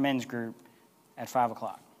at our men's group at 5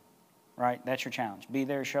 o'clock. Right? That's your challenge. Be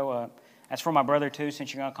there, show up. That's for my brother too.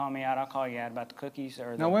 Since you're gonna call me out, I'll call you out about the cookies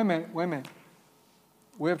or. Now wait a minute.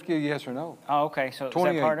 We have to give yes or no. Oh, okay. So is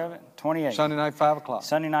 28. that part of it? 28. Sunday night, 5 o'clock.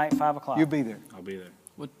 Sunday night, 5 o'clock. You'll be there. I'll be there.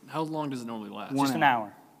 How long does it normally last? One Just an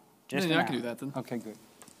hour. Just Yeah, an I can hour. do that then. Okay, good.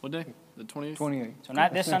 What day? The 28th? 28. So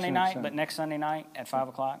not this That's Sunday next night, but next Sunday night at 5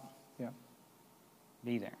 o'clock. Yeah.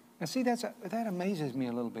 Be there. Now see, that amazes me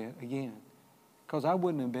a little bit again, because I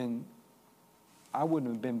wouldn't have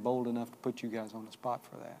been bold enough to put you guys on the spot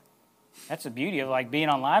for that. That's the beauty of like being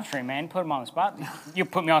on live stream, man. Put them on the spot. You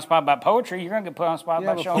put me on the spot about poetry, you're gonna get put on the spot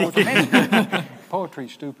Yeah, about but showing what you mean.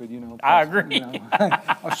 Poetry's stupid, you know. I agree. You know.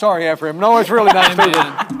 I'm sorry, Ephraim. No, it's really not stupid.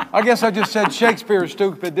 I guess I just said Shakespeare is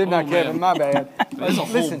stupid, didn't I, Oh, Kevin? man. My bad. There's a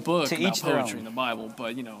whole Listen, book to about each their poetry own. in the Bible,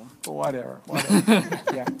 but you know. Whatever.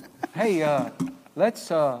 Yeah. Hey, let's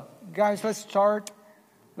guys, let's start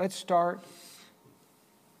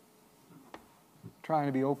trying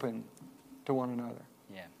to be open to one another.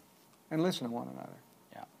 Yeah. And listen to one another.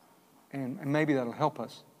 Yeah. And maybe that'll help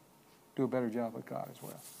us do a better job with God as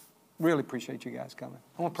well. Really appreciate you guys coming.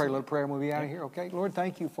 I want to pray a little prayer and we'll be out of here, okay? Lord,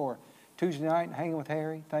 thank you for Tuesday night and hanging with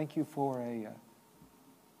Harry. Thank you for a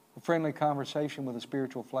friendly conversation with a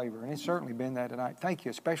spiritual flavor. And it's certainly been that tonight. Thank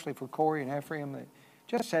you, especially for Corey and Ephraim that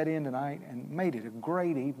just sat in tonight and made it a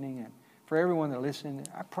great evening. And for everyone that listened,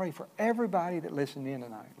 I pray for everybody that listened in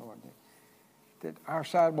tonight, Lord, that our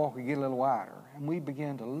sidewalk would get a little wider and we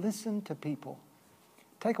begin to listen to people.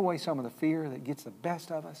 Take away some of the fear that gets the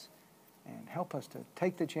best of us and help us to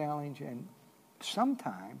take the challenge and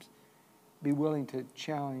sometimes be willing to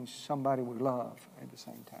challenge somebody we love at the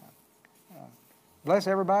same time. Bless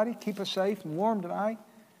everybody. Keep us safe and warm tonight.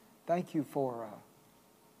 Thank you for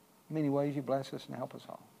many ways you bless us and help us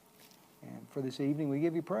all. And for this evening, we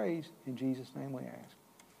give you praise. In Jesus' name we ask.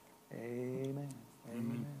 Amen.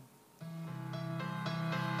 Amen.